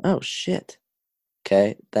Spider-Man. Oh, shit.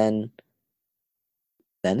 Okay, then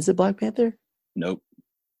is it Black Panther? Nope.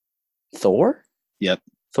 Thor? Yep.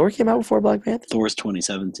 Thor came out before Black Panther? Thor's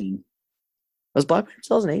 2017. Was Black Panther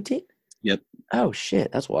 2018? Yep. Oh,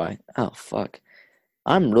 shit, that's why. Oh, fuck.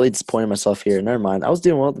 I'm really disappointed in myself here. Never mind. I was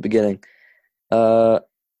doing well at the beginning.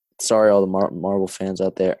 Sorry, all the Marvel fans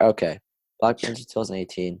out there. Okay. Black Panther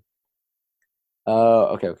 2018.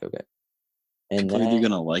 Okay. And People are then, either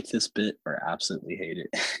going to like this bit or absolutely hate it.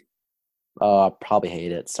 I probably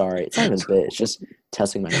hate it. Sorry. It's not even a bit. It's just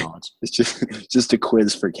testing my knowledge. It's just a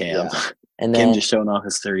quiz for Cam. Yeah. And then Cam just showing off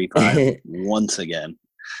his 35 once again.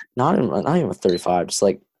 Not even with 35, just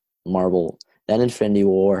like Marvel. Then Infinity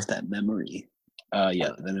War. It's that memory.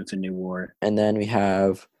 Then Infinity War. And then we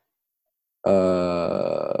have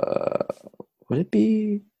would it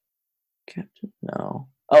be Captain? No.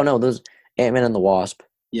 Oh no, there's Ant-Man and the Wasp.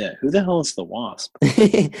 Yeah, who the hell is the Wasp?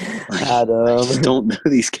 Adam. I just don't know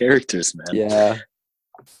these characters, man. Yeah.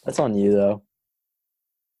 That's on you though.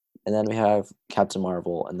 And then we have Captain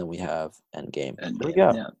Marvel, and then we have Endgame. There we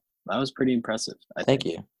go. Yeah, that was pretty impressive. Thank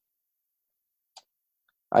you.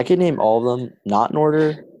 I could name all of them, not in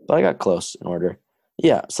order, but I got close in order.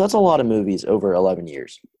 Yeah, so that's a lot of movies over 11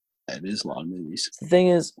 years. That is a lot of movies. The thing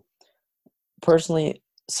is, personally,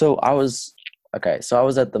 I was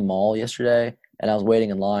at the mall yesterday, and I was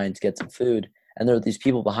waiting in line to get some food, and there were these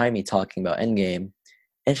people behind me talking about Endgame.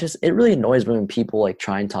 And it really annoys me when people like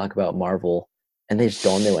try and talk about Marvel and they just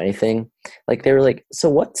don't know anything. Like they were like, so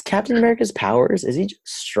what's Captain America's powers? Is he just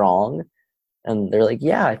strong? And they're like,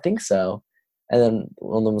 yeah, I think so. And then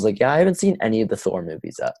one of them was like, yeah, I haven't seen any of the Thor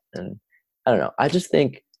movies yet. And I don't know. I just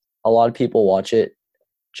think a lot of people watch it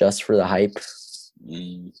just for the hype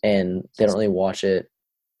and they don't really watch it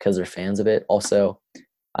because they're fans of it. Also,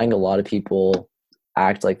 I think a lot of people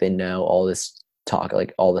act like they know all this talk,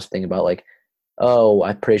 like all this thing about like, oh,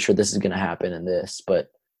 I'm pretty sure this is going to happen in this, but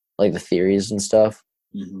like the theories and stuff,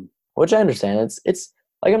 which I understand. It's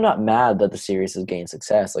like, I'm not mad that the series has gained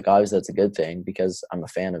success. Like obviously that's a good thing because I'm a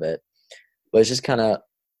fan of it, but it's just kind of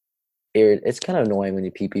annoying when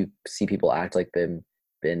you see people act like they've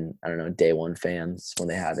been, I don't know, day one fans when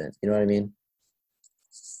they haven't, you know what I mean?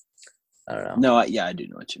 I don't know. No, I do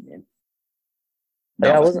know what you mean.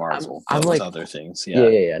 Like, not with Marvel, but with other things. Yeah.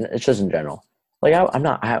 It's just in general. Like I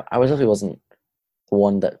definitely wasn't the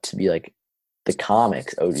one to be like the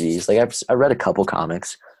comics OGs. Like I read a couple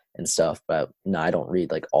comics, and stuff. But no, I don't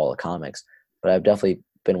read like all the comics. But I've definitely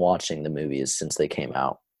been watching the movies since they came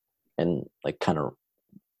out and like kind of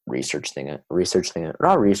researching it,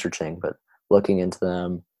 not researching, but looking into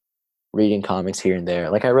them, reading comics here and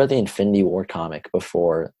there. Like I read the Infinity War comic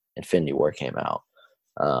before Infinity War came out.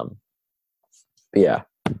 But yeah,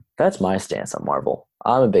 that's my stance on Marvel.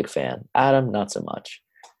 I'm a big fan. Adam, not so much.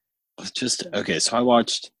 Just okay. So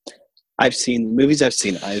I've seen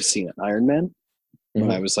Iron Man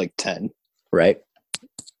when I was like 10. Right.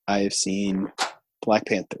 I've seen Black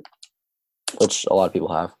Panther, which a lot of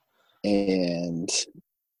people have, and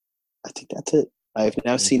I think that's it. I've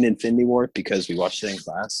now seen Infinity War because we watched it in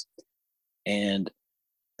class, and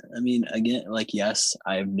I mean, again, like, yes,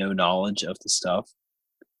 I have no knowledge of the stuff.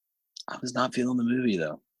 I was not feeling the movie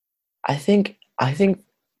though. I think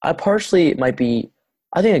I partially might be.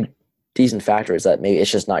 I think a decent factor is that maybe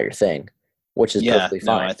it's just not your thing, which is perfectly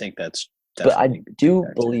fine. No, I think that's. But I do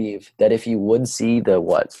believe that if you would see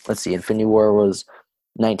let's see, Infinity War was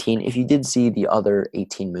 19. If you did see the other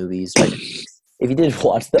 18 movies, right? If you did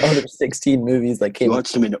watch the other 16 movies that came, you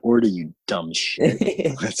watched them in order, you dumb shit.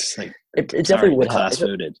 That's like it definitely would help. Class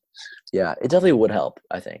voted. Yeah, it definitely would help.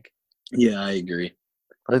 I think. Yeah, I agree.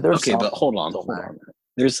 Like, okay, but hold on.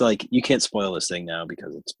 There's like you can't spoil this thing now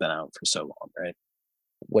because it's been out for so long, right?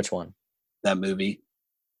 Which one? That movie.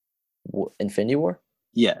 Infinity War?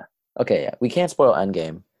 Yeah. Okay, yeah. We can't spoil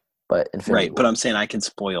Endgame, but Infinity War. But I'm saying I can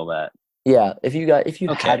spoil that. Yeah, if you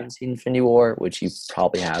haven't seen Infinity War, which you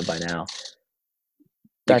probably have by now,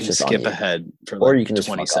 that's just skip ahead for like or you can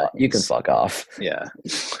 20 just seconds. You can fuck off. Yeah.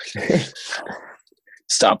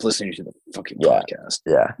 Stop listening to the fucking podcast.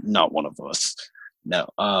 Yeah. Not one of us. No.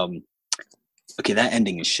 Okay, that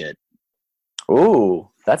ending is shit. Ooh,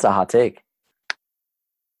 that's a hot take.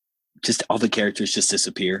 Just all the characters just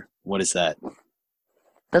disappear. What is that?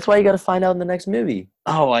 That's why you got to find out in the next movie.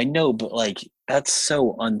 Oh, I know, but like that's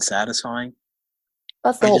so unsatisfying.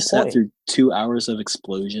 That's the whole point. Sat through 2 hours of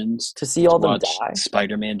explosions to see all them die.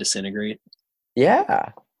 Spider-Man disintegrate.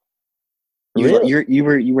 Yeah. Really? You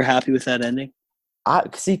were happy with that ending?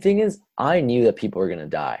 Thing is, I knew that people were gonna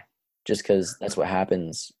die, just because that's what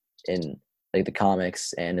happens in like the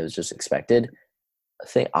comics, and it was just expected.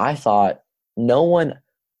 I thought no one,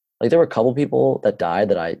 like there were a couple people that died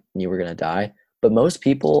that I knew were gonna die, but most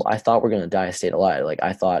people I thought were gonna die stayed alive. Like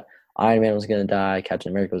I thought Iron Man was gonna die,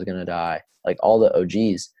 Captain America was gonna die, like all the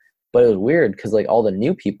OGs. But it was weird because like all the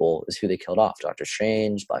new people is who they killed off: Doctor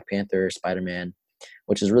Strange, Black Panther, Spider-Man,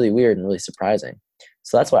 which is really weird and really surprising.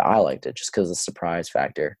 So that's why I liked it, just because of the surprise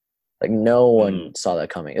factor. Like no one saw that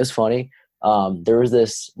coming. It was funny. There was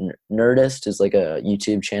this Nerdist, is like a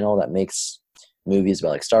YouTube channel that makes movies about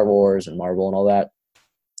like Star Wars and Marvel and all that,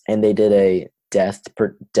 and they did a death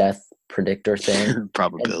predictor thing.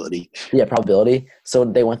 Probability. Probability. So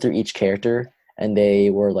they went through each character and they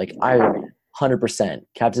were like Iron Man 100%,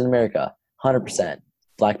 Captain America 100%,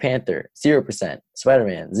 Black Panther 0%,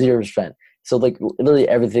 Spider-Man 0%. So like literally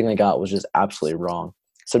everything they got was just absolutely wrong.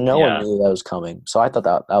 So no one knew that was coming. So I thought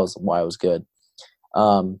that was why it was good.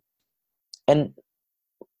 And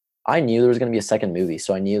I knew there was going to be a second movie,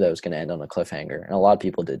 so I knew that it was going to end on a cliffhanger, and a lot of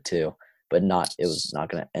people did too. But it was not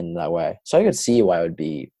going to end that way. So I could see why it would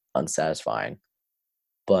be unsatisfying.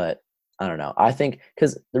 But I don't know. I think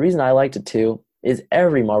because the reason I liked it too is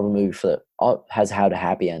every Marvel movie has had a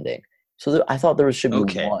happy ending. So I thought there should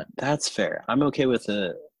be one. That's fair. I'm okay with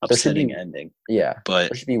the upsetting ending. Yeah, but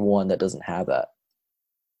there should be one that doesn't have that.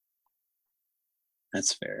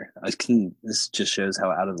 That's fair. This just shows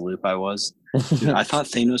how out of the loop I was. Dude, I thought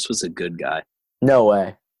Thanos was a good guy. No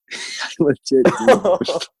way. Legit,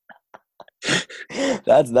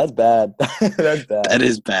 that's bad. That's bad.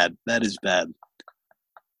 That is bad.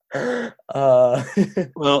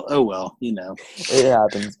 Well, oh well, you know. It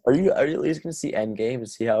happens. Are you at least gonna see Endgame and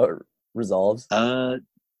see how it resolves?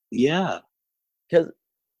 Yeah. Because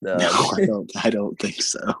no, I don't think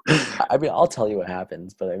so. I mean, I'll tell you what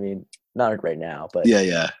happens, but I mean, not right now. But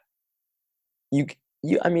yeah.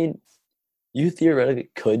 I mean, you theoretically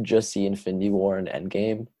could just see Infinity War and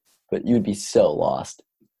Endgame, but you'd be so lost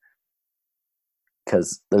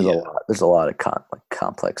because there's a lot of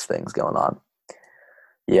complex things going on.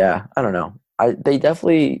 Yeah, I don't know. They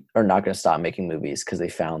definitely are not going to stop making movies because they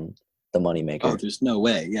found the moneymaker. Oh, there's no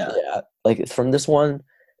way. Yeah. Like from this one,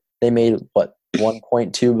 they made what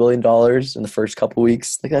 $1.2 billion in the first couple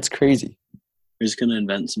weeks. Like that's crazy. They're just gonna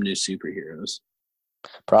invent some new superheroes.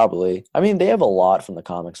 Probably. I mean, they have a lot from the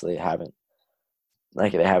comics they haven't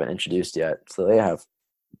introduced yet, so they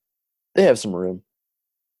have some room.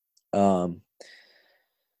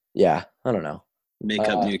 Yeah, I don't know. Make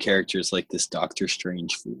up new characters like this Doctor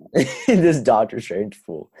Strange fool. This Doctor Strange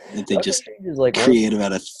fool. That they just create him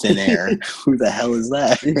out of thin air. Who the hell is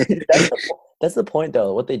that? That's the point,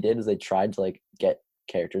 though. What they did is they tried to like get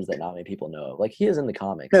characters that not many people know. Like he is in the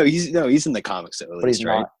comics. No, he's in the comics at least, but he's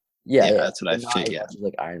right? Not, yeah, that's what I figured. Yeah,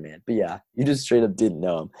 like Iron Man. But yeah, you just straight up didn't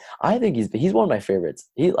know him. I think he's one of my favorites.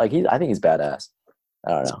 I think he's badass.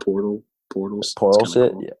 I don't know. Portal shit.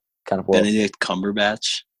 Cool. Yeah, kind of Portal. Benedict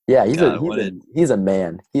Cumberbatch. Yeah, he's a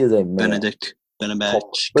man. He is a man. Benedict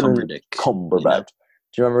Cumberbatch. Cumberbatch.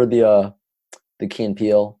 Do you remember the Key and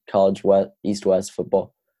Peele College East West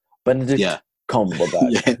football? Benedict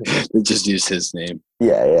Cumberbatch. Yeah, they just used his name.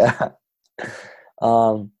 Yeah.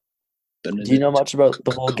 Do you know much about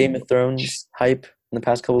the whole Game of Thrones hype in the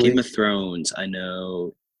past couple of weeks? Game of Thrones, I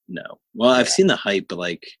know. No. Well, I've seen the hype, but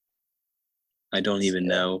like, I don't even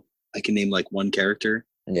know. I can name like one character.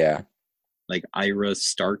 Yeah. Like Ira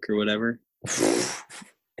Stark or whatever.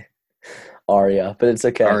 Arya, but it's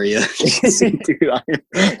okay. Arya. Dude, I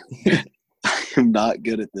am not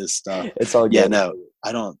good at this stuff. It's all good. Yeah, no,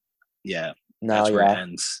 I don't. Yeah. No, that's where it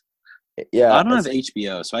ends. Yeah. I don't have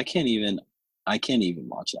HBO, so I can't even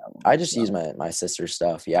watch that one. I just use my sister's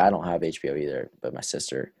stuff. Yeah, I don't have HBO either, but my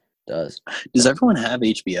sister does. Does everyone have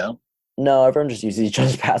HBO? No, everyone just uses each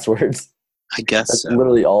other's passwords. I guess that's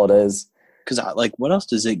literally all it is. Because like, what else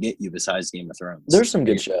does it get you besides Game of Thrones? There's some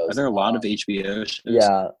good shows. Are there a lot of HBO shows?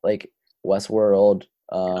 Yeah, like Westworld.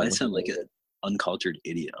 I sound like an uncultured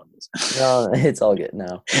idiot on this. No, it's all good.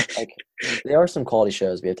 No, like there are some quality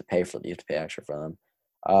shows, but you have to pay for them. You have to pay extra for them.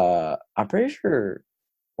 I'm pretty sure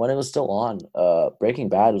when it was still on, Breaking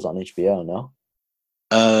Bad was on HBO.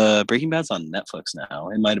 No. Breaking Bad's on Netflix now.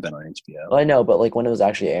 It might have been on HBO. Well, I know, but like when it was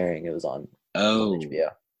actually airing, it was on. Oh, HBO.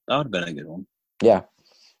 That would have been a good one. Yeah.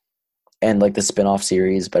 And like the spin-off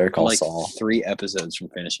series, Better Call Saul. 3 episodes from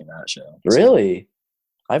finishing that show. Really?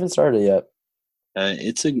 I haven't started it yet.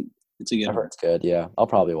 It's a good I've heard it's good, yeah. I'll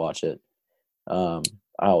probably watch it. I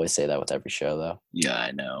always say that with every show, though. Yeah,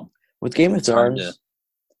 I know. With Game of Thrones...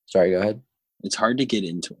 Sorry, go ahead. It's hard to get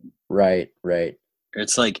into them. Right.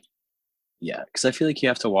 It's like... Yeah, because I feel like you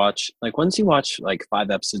have to watch... Like, once you watch, like,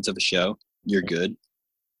 5 episodes of a show, you're good.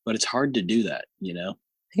 But it's hard to do that, you know?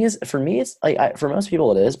 Thing is, for me, it's like for most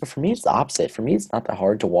people it is, but for me it's the opposite. For me, it's not that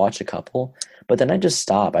hard to watch a couple, but then I just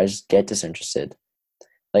stop. I just get disinterested.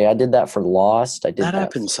 Like I did that for Lost. That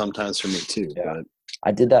happens sometimes for me too. Yeah. But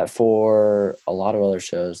I did that for a lot of other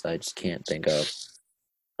shows that I just can't think of.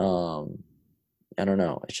 I don't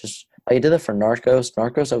know. It's just like I did that for Narcos.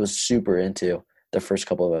 Narcos, I was super into the first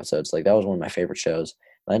couple of episodes. Like that was one of my favorite shows.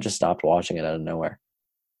 And I just stopped watching it out of nowhere.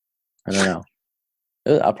 I don't know.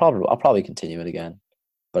 I'll probably continue it again.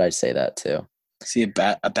 But I'd say that too. See,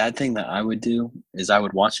 a bad thing that I would do is I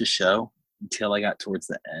would watch a show until I got towards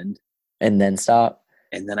the end. And then stop?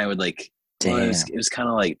 And then I would like, damn. Well, it was kind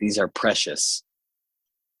of like, these are precious.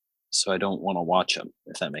 So I don't want to watch them,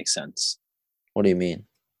 if that makes sense. What do you mean?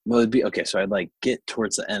 Well, it'd be, okay, so I'd like get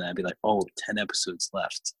towards the end. I'd be like, 10 episodes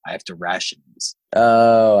left. I have to ration these.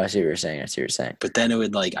 Oh, I see what you're saying. But then it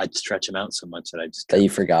would like, I'd stretch them out so much that I just... That you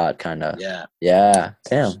forgot, kind of. Yeah. Yeah.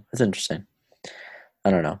 Damn, that's interesting. I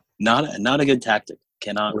don't know. Not a good tactic.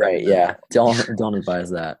 Cannot. Right. Yeah. Don't advise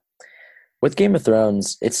that. With Game of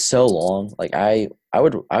Thrones, it's so long. Like I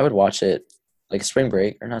would watch it like spring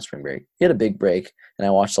break or not spring break. He had a big break, and I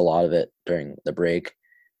watched a lot of it during the break.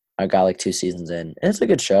 I got like 2 seasons in, and it's a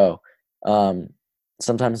good show.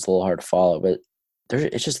 Sometimes it's a little hard to follow, but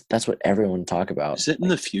it's just that's what everyone talk about. Is it in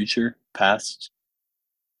the future? Past?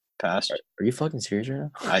 Are you fucking serious right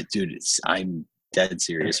now? I'm dead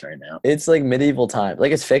serious right now. It's like medieval time.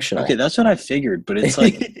 Like it's fictional. Okay, that's what I figured, but it's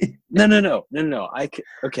like no.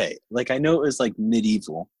 Okay, like I know it was like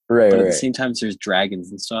medieval, right? But at the same time, there's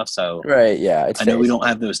dragons and stuff. So right, yeah. I know we don't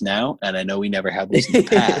have those now, and I know we never had those in the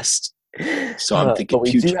past. So I'm thinking, but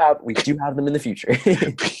we do have them in the future.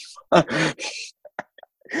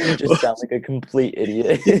 You just sound like a complete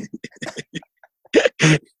idiot.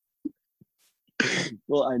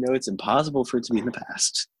 Well, I know it's impossible for it to be in the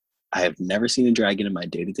past. I have never seen a dragon in my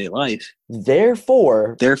day-to-day life.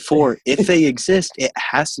 Therefore, if they exist, it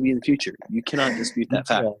has to be in the future. You cannot dispute that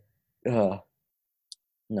fact. No,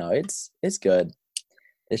 it's good.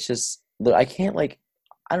 It's just I can't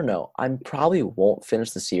I don't know. I probably won't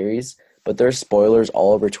finish the series, but there's spoilers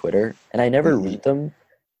all over Twitter, and I never read them.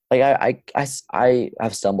 Like I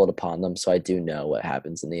have stumbled upon them, so I do know what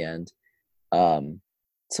happens in the end.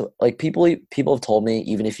 So like people have told me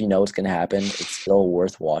even if you know what's gonna happen, it's still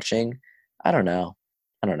worth watching. I don't know.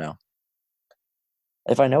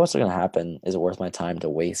 If I know what's gonna happen, is it worth my time to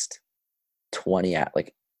waste 20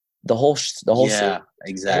 The whole Yeah, series, the whole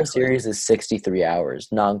exactly. series is 63 hours,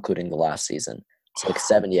 not including the last season. It's like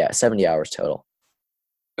 70 hours total.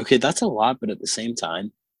 Okay, that's a lot, but at the same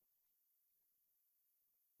time,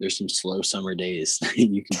 there's some slow summer days that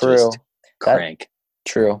you can just True. crank.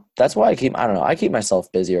 True. That's why I don't know, I keep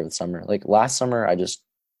myself busy over the summer. Like last summer, I just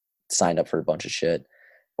signed up for a bunch of shit,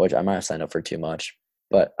 which I might have signed up for too much,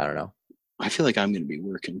 but I don't know. I feel like I'm going to be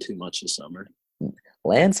working too much this summer.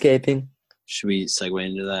 Landscaping. Should we segue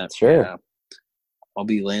into that? Sure. Yeah. I'll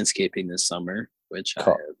be landscaping this summer, which I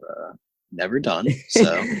Call, have never done.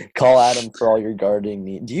 So call Adam for all your gardening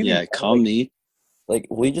needs. Do you even call me. Like,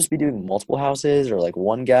 will you just be doing multiple houses or like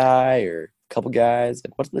one guy or a couple guys?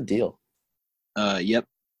 Like, what's the deal? Yep.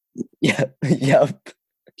 Yeah. Yep.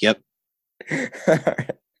 Yep.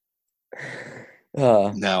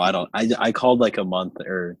 uh, No, I don't. I called like a month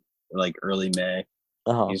or like early May.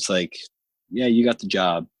 He's like, yeah, you got the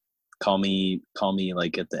job. Call me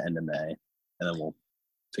like at the end of May, and then we'll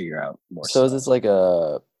figure out more so stuff. is this like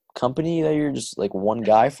a company that you're just like one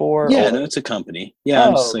guy for? Yeah, or no, it's a company. Yeah,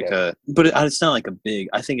 I'm just like but it's not like a big.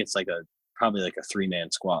 I think it's like probably like a 3-man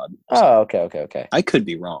squad. So okay. I could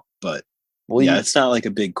be wrong, but it's not like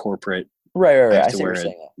a big corporate. Right. I have I to see wear what you're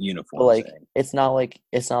a saying. uniform. But like, thing. it's not like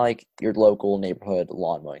your local neighborhood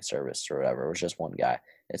lawn mowing service or whatever. It's just one guy.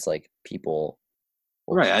 It's like people.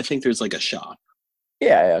 Right. I think there's like a shop.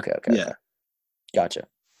 Yeah. Okay. Yeah. Okay. Gotcha.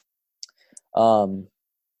 Do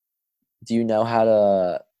you know how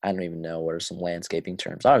to? I don't even know what are some landscaping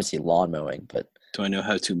terms. Obviously, lawn mowing, but do I know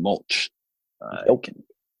how to mulch? Nope.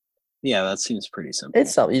 Yeah, that seems pretty simple.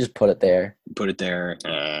 It's something you just put it there. Put it there.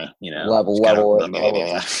 Level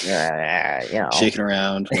it. Shake it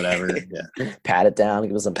around, whatever. Yeah. Pat it down.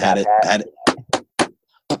 Give it some pat it.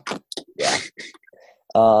 Yeah.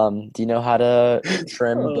 Do you know how to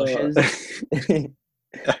trim bushes?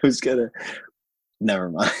 I was gonna. Never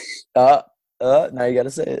mind. Now you gotta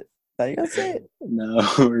say it.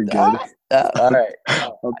 No, we're good. All right.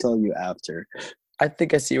 I'll tell you after. I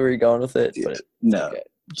think I see where you're going with it, but no, okay.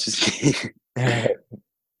 Just kidding.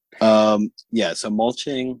 Yeah. So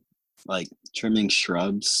mulching, like trimming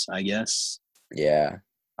shrubs, I guess. Yeah.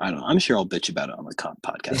 I don't know. I'm sure I'll bitch about it on the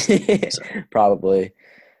podcast. So. Probably.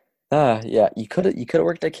 Yeah. You could have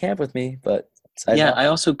worked at camp with me, but I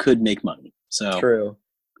also could make money. So true,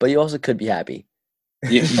 but you also could be happy.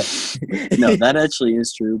 Yeah. No, that actually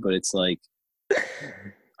is true, but it's like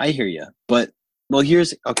I hear you. But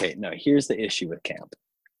here's the issue with camp.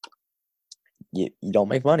 You don't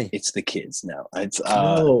make money. It's the kids now. It's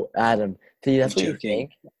no, Adam. See, that's what joking. you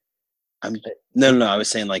think. No. I was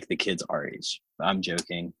saying like the kids our age. I'm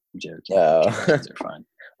joking. Oh. Kids are fine.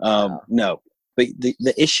 No, but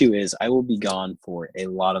the issue is I will be gone for a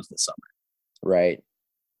lot of the summer. Right.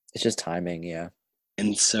 It's just timing, yeah.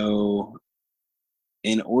 And so,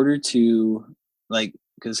 in order to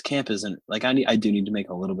because camp isn't like I do need to make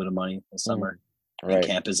a little bit of money this summer. Right. And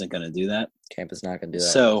camp isn't going to do that. Camp is not going to do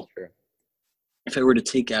that. So, if I were to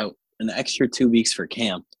take out an extra 2 weeks for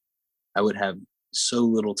camp, I would have so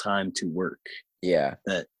little time to work. Yeah.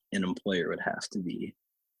 That an employer would have to be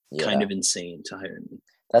kind of insane to hire me.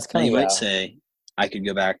 That's kind of. You might say I could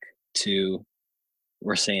go back to,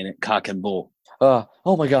 we're saying it, cock and bull.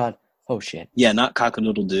 Oh my God. Oh shit. Yeah, not cock and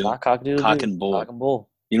doodle doo. Not cock doodle doo. Cock and bull. Cock and bull.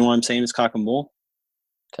 You know why I'm saying it's cock and bull?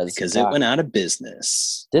 Because it went out of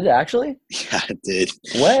business. Did it actually? Yeah, it did.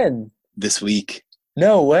 When? This week.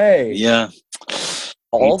 No way. Yeah.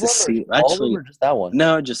 All of them? All of them or just that one?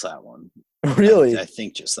 No, just that one. Really? I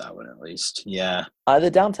think just that one at least. Yeah. The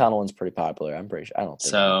downtown one's pretty popular. I'm pretty sure. I don't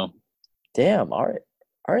think so. Damn. All right.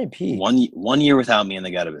 R.I.P. 1 year without me and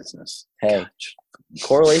they got a business. Hey,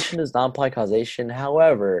 correlation does not imply causation.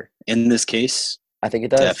 However, in this case, I think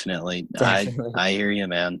it does. Definitely. I hear you,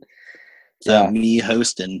 man. So me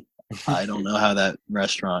hosting, I don't know how that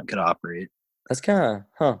restaurant could operate. That's kind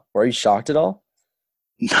of, Were you shocked at all?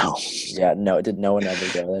 No. Yeah, no. Did no one ever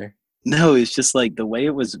go there? No, it's just like the way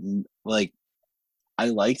it was. Like, I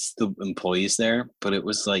liked the employees there, but it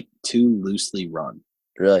was like too loosely run.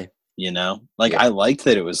 Really? You know, like I liked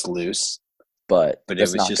that it was loose, but it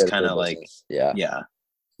was just kind of like, yeah.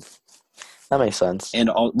 That makes sense. And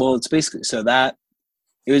it's basically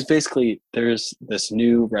it was basically there's this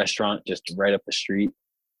new restaurant just right up the street.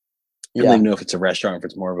 I don't even know if it's a restaurant or if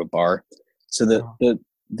it's more of a bar. So the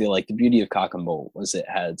beauty of Cock and Bull was it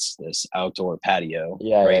has this outdoor patio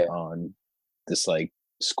on this like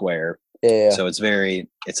square. Yeah. So it's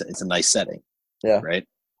a nice setting. Yeah. Right.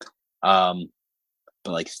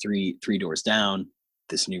 But like three doors down,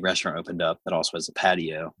 this new restaurant opened up that also has a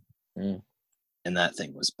patio. And that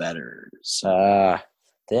thing was better. So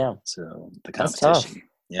damn. So the competition. That's tough.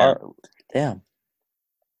 Yeah. Damn.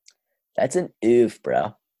 That's an oof,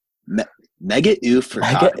 bro. Mega oof for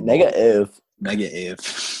mega oof. Mega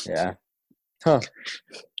oof. Yeah. Huh.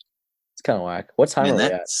 It's kind of whack. What time are we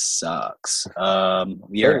that at? Sucks.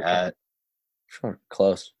 We are at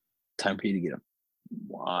close. Time for you to get a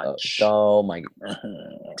watch. Oh my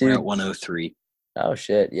dude. We're at 103. Oh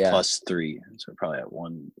shit, yeah. Plus 3. So we're probably at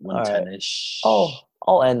 110-ish. Oh,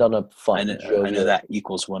 I'll end on a fun. I know that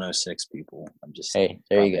equals 106 people. I'm just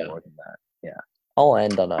there you go. More than that. Yeah. I'll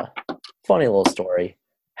end on a funny little story.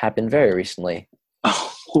 Happened very recently.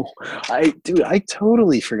 Oh, I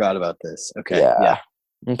totally forgot about this. Okay. Yeah.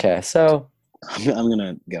 Okay, so I'm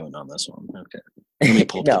gonna go in on this one. Okay. Let me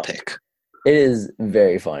pull up the pic. It is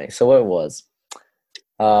very funny. So what it was,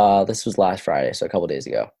 this was last Friday, so a couple days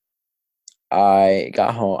ago. I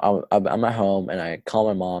got home. I'm at home, and I call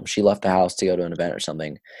my mom. She left the house to go to an event or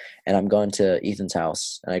something, and I'm going to Ethan's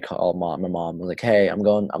house. And I call my mom. I'm like, "Hey, I'm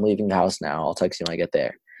leaving the house now. I'll text you when I get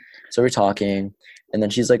there." So we're talking, and then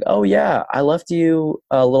she's like, "Oh yeah, I left you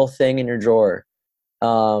a little thing in your drawer."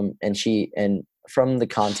 And from the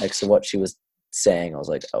context of what she was saying, I was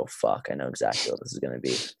like, "Oh fuck, I know exactly what this is gonna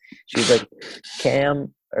be." She was like,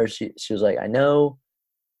 "Cam," or she was like, "I know.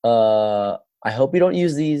 I hope you don't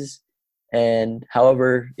use these. And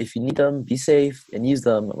however, if you need them, be safe and use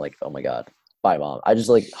them." I'm like, "Oh my God, bye, Mom." I just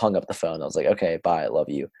hung up the phone. I was like, "Okay, bye, I love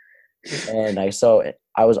you." And I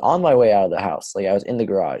was on my way out of the house. I was in the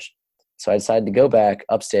garage. So I decided to go back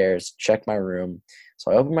upstairs, check my room.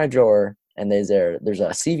 So I opened my drawer, and there's a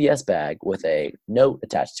CVS bag with a note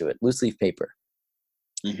attached to it, loose leaf paper.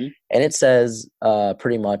 Mm-hmm. And it says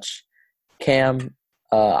pretty much, "Cam,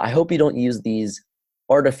 I hope you don't use these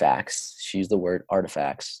artifacts." She used the word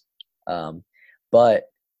artifacts. But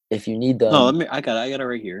if you need them... No, I got it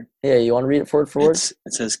right here. Yeah, you want to read it forward?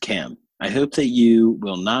 It says, "Cam, I hope that you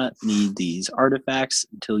will not need these artifacts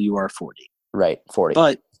until you are 40. Right, 40.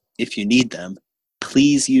 But if you need them,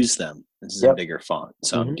 please use them." This is a bigger font,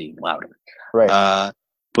 so I'm being louder. Right.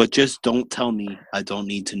 But just don't tell me I don't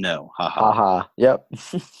need to know. Haha. Yep.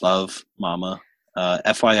 Love, Mama.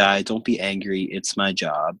 FYI, don't be angry. It's my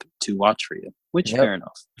job to watch for you. Which, fair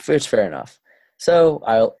enough. Which, fair enough. So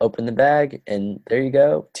I'll open the bag, and there you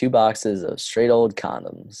go. 2 boxes of straight old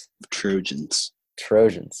condoms. Trojans.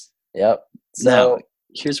 Yep. So now,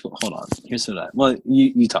 hold on. Here's what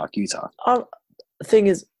you talk. The thing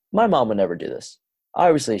is, my mom would never do this.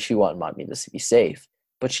 Obviously, she wanted me to be safe,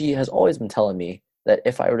 but she has always been telling me that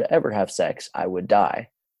if I were to ever have sex, I would die.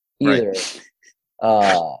 Either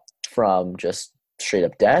from just straight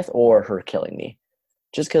up death or her killing me.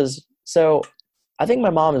 Just because... So I think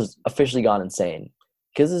my mom has officially gone insane,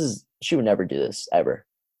 because she would never do this ever.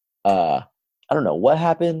 I don't know what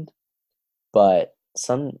happened, but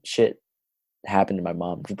some shit happened to my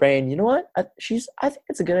mom's brain. You know what? I think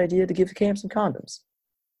it's a good idea to give Cam some condoms.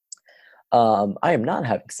 I am not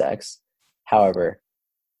having sex. However,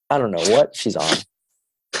 I don't know what she's on.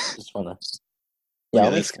 Just wanna... Yeah,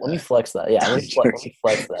 let me flex that. Yeah, let me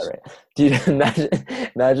flex that, right? Dude,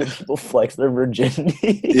 imagine people flex their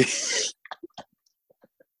virginity.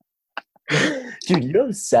 Dude, you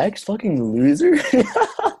have sex? Fucking loser.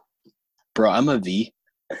 Bro, I'm a V.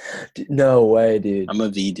 Dude, no way, dude. I'm a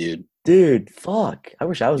V, dude. Dude, fuck. I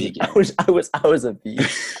wish I was I was a V.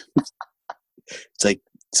 It's like,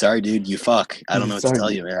 sorry, dude, you fuck. I don't know what to tell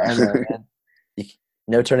you, man. I know, man.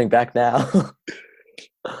 No turning back now.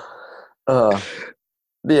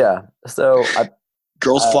 Yeah. So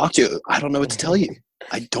girls flock to you. I don't know what to tell you.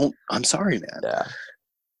 I'm sorry, man. Yeah.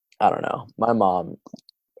 I don't know. My mom,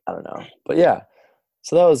 I don't know. But yeah.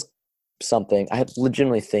 So that was something. I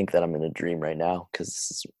legitimately think that I'm in a dream right now, because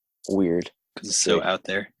this is weird. Because it's so out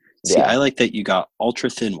there. See, I like that you got ultra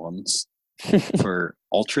thin ones for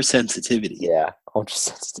ultra sensitivity. Yeah, ultra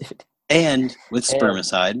sensitivity. And with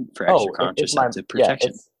spermicide for extra contraceptive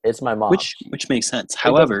protection. Yeah, it's my mom. Which makes sense.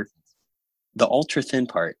 However, the ultra thin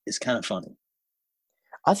part is kind of funny.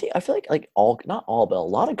 I feel like not all, but a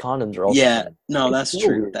lot of condoms are ultra thin. No, that's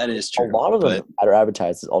true. Weird. That is true. A lot of them are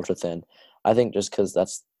advertised as ultra thin. I think just because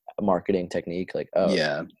that's a marketing technique, or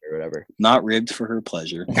whatever. Not ribbed for her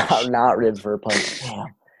pleasure. Not ribbed for her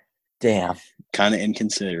pleasure. Damn. Kind of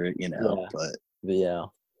inconsiderate, but yeah.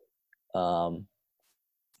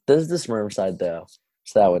 There's the spermicide though,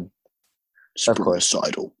 so that would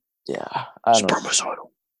spermicidal. Yeah, spermicidal.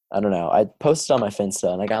 I don't know. I posted on my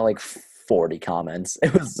Finsta and I got 40 comments.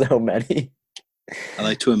 It was so many. I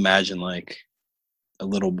like to imagine a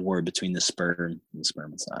little war between the sperm and the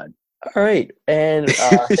spermicide. All right, and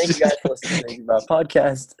thank you guys for listening to our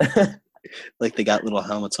podcast. They got little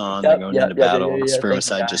helmets on. They're going into battle. And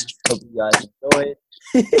spermicide just hope you guys enjoyed.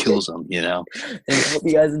 Kills them, And hope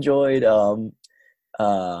you guys enjoyed.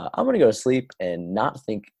 I'm gonna go to sleep and not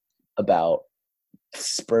think about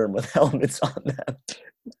sperm with helmets on them.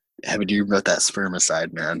 Have a dream about that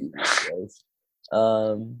spermicide, man.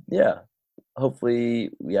 Yeah. Hopefully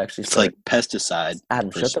we actually It's like pesticide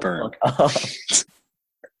Adam, for shut sperm. the fuck up.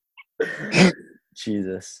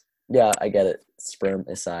 Jesus. Yeah, I get it.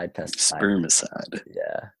 Spermicide, pesticide. Spermicide.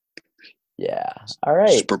 Yeah. Yeah. All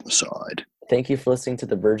right. Spermicide. Thank you for listening to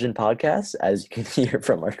the Virgin Podcast. As you can hear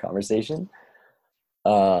from our conversation,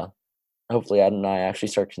 hopefully Adam and I actually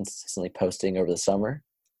start consistently posting over the summer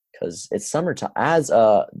because it's summertime. As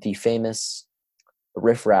the famous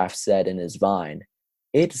Riff Raff said in his Vine,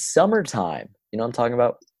 it's summertime. You know what I'm talking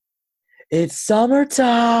about? It's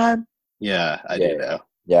summertime. Yeah, I do know.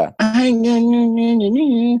 Yeah.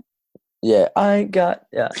 Yeah, I ain't got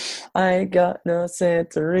no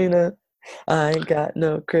Santorina. I ain't got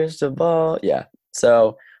no crystal ball. Yeah.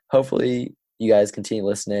 So hopefully you guys continue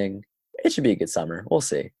listening. It should be a good summer. We'll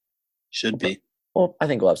see. Should be. Well, I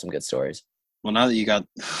think we'll have some good stories. Well, now that you got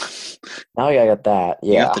Now I got that.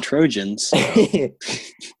 Yeah. You got the Trojans. So.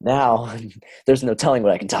 Now there's no telling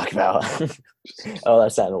what I can talk about. Oh,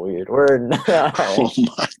 that sounded weird. We're not. Oh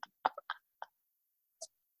my.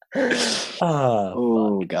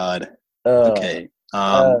 Oh God. Okay.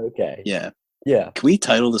 Okay. Yeah. Yeah. Can we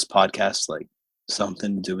title this podcast like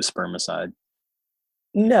something to do with spermicide?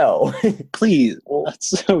 No. Please.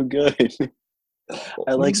 That's so good.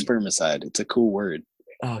 I like spermicide. It's a cool word.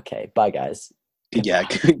 Okay. Bye, guys. Yeah.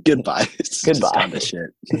 Goodbye. Goodbye.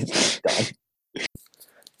 Shit.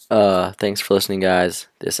 Done. Thanks for listening, guys.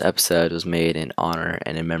 This episode was made in honor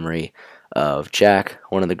and in memory of Jack,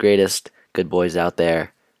 one of the greatest good boys out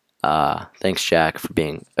there. Thanks, Jack, for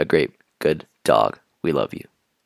being a great, good dog. We love you.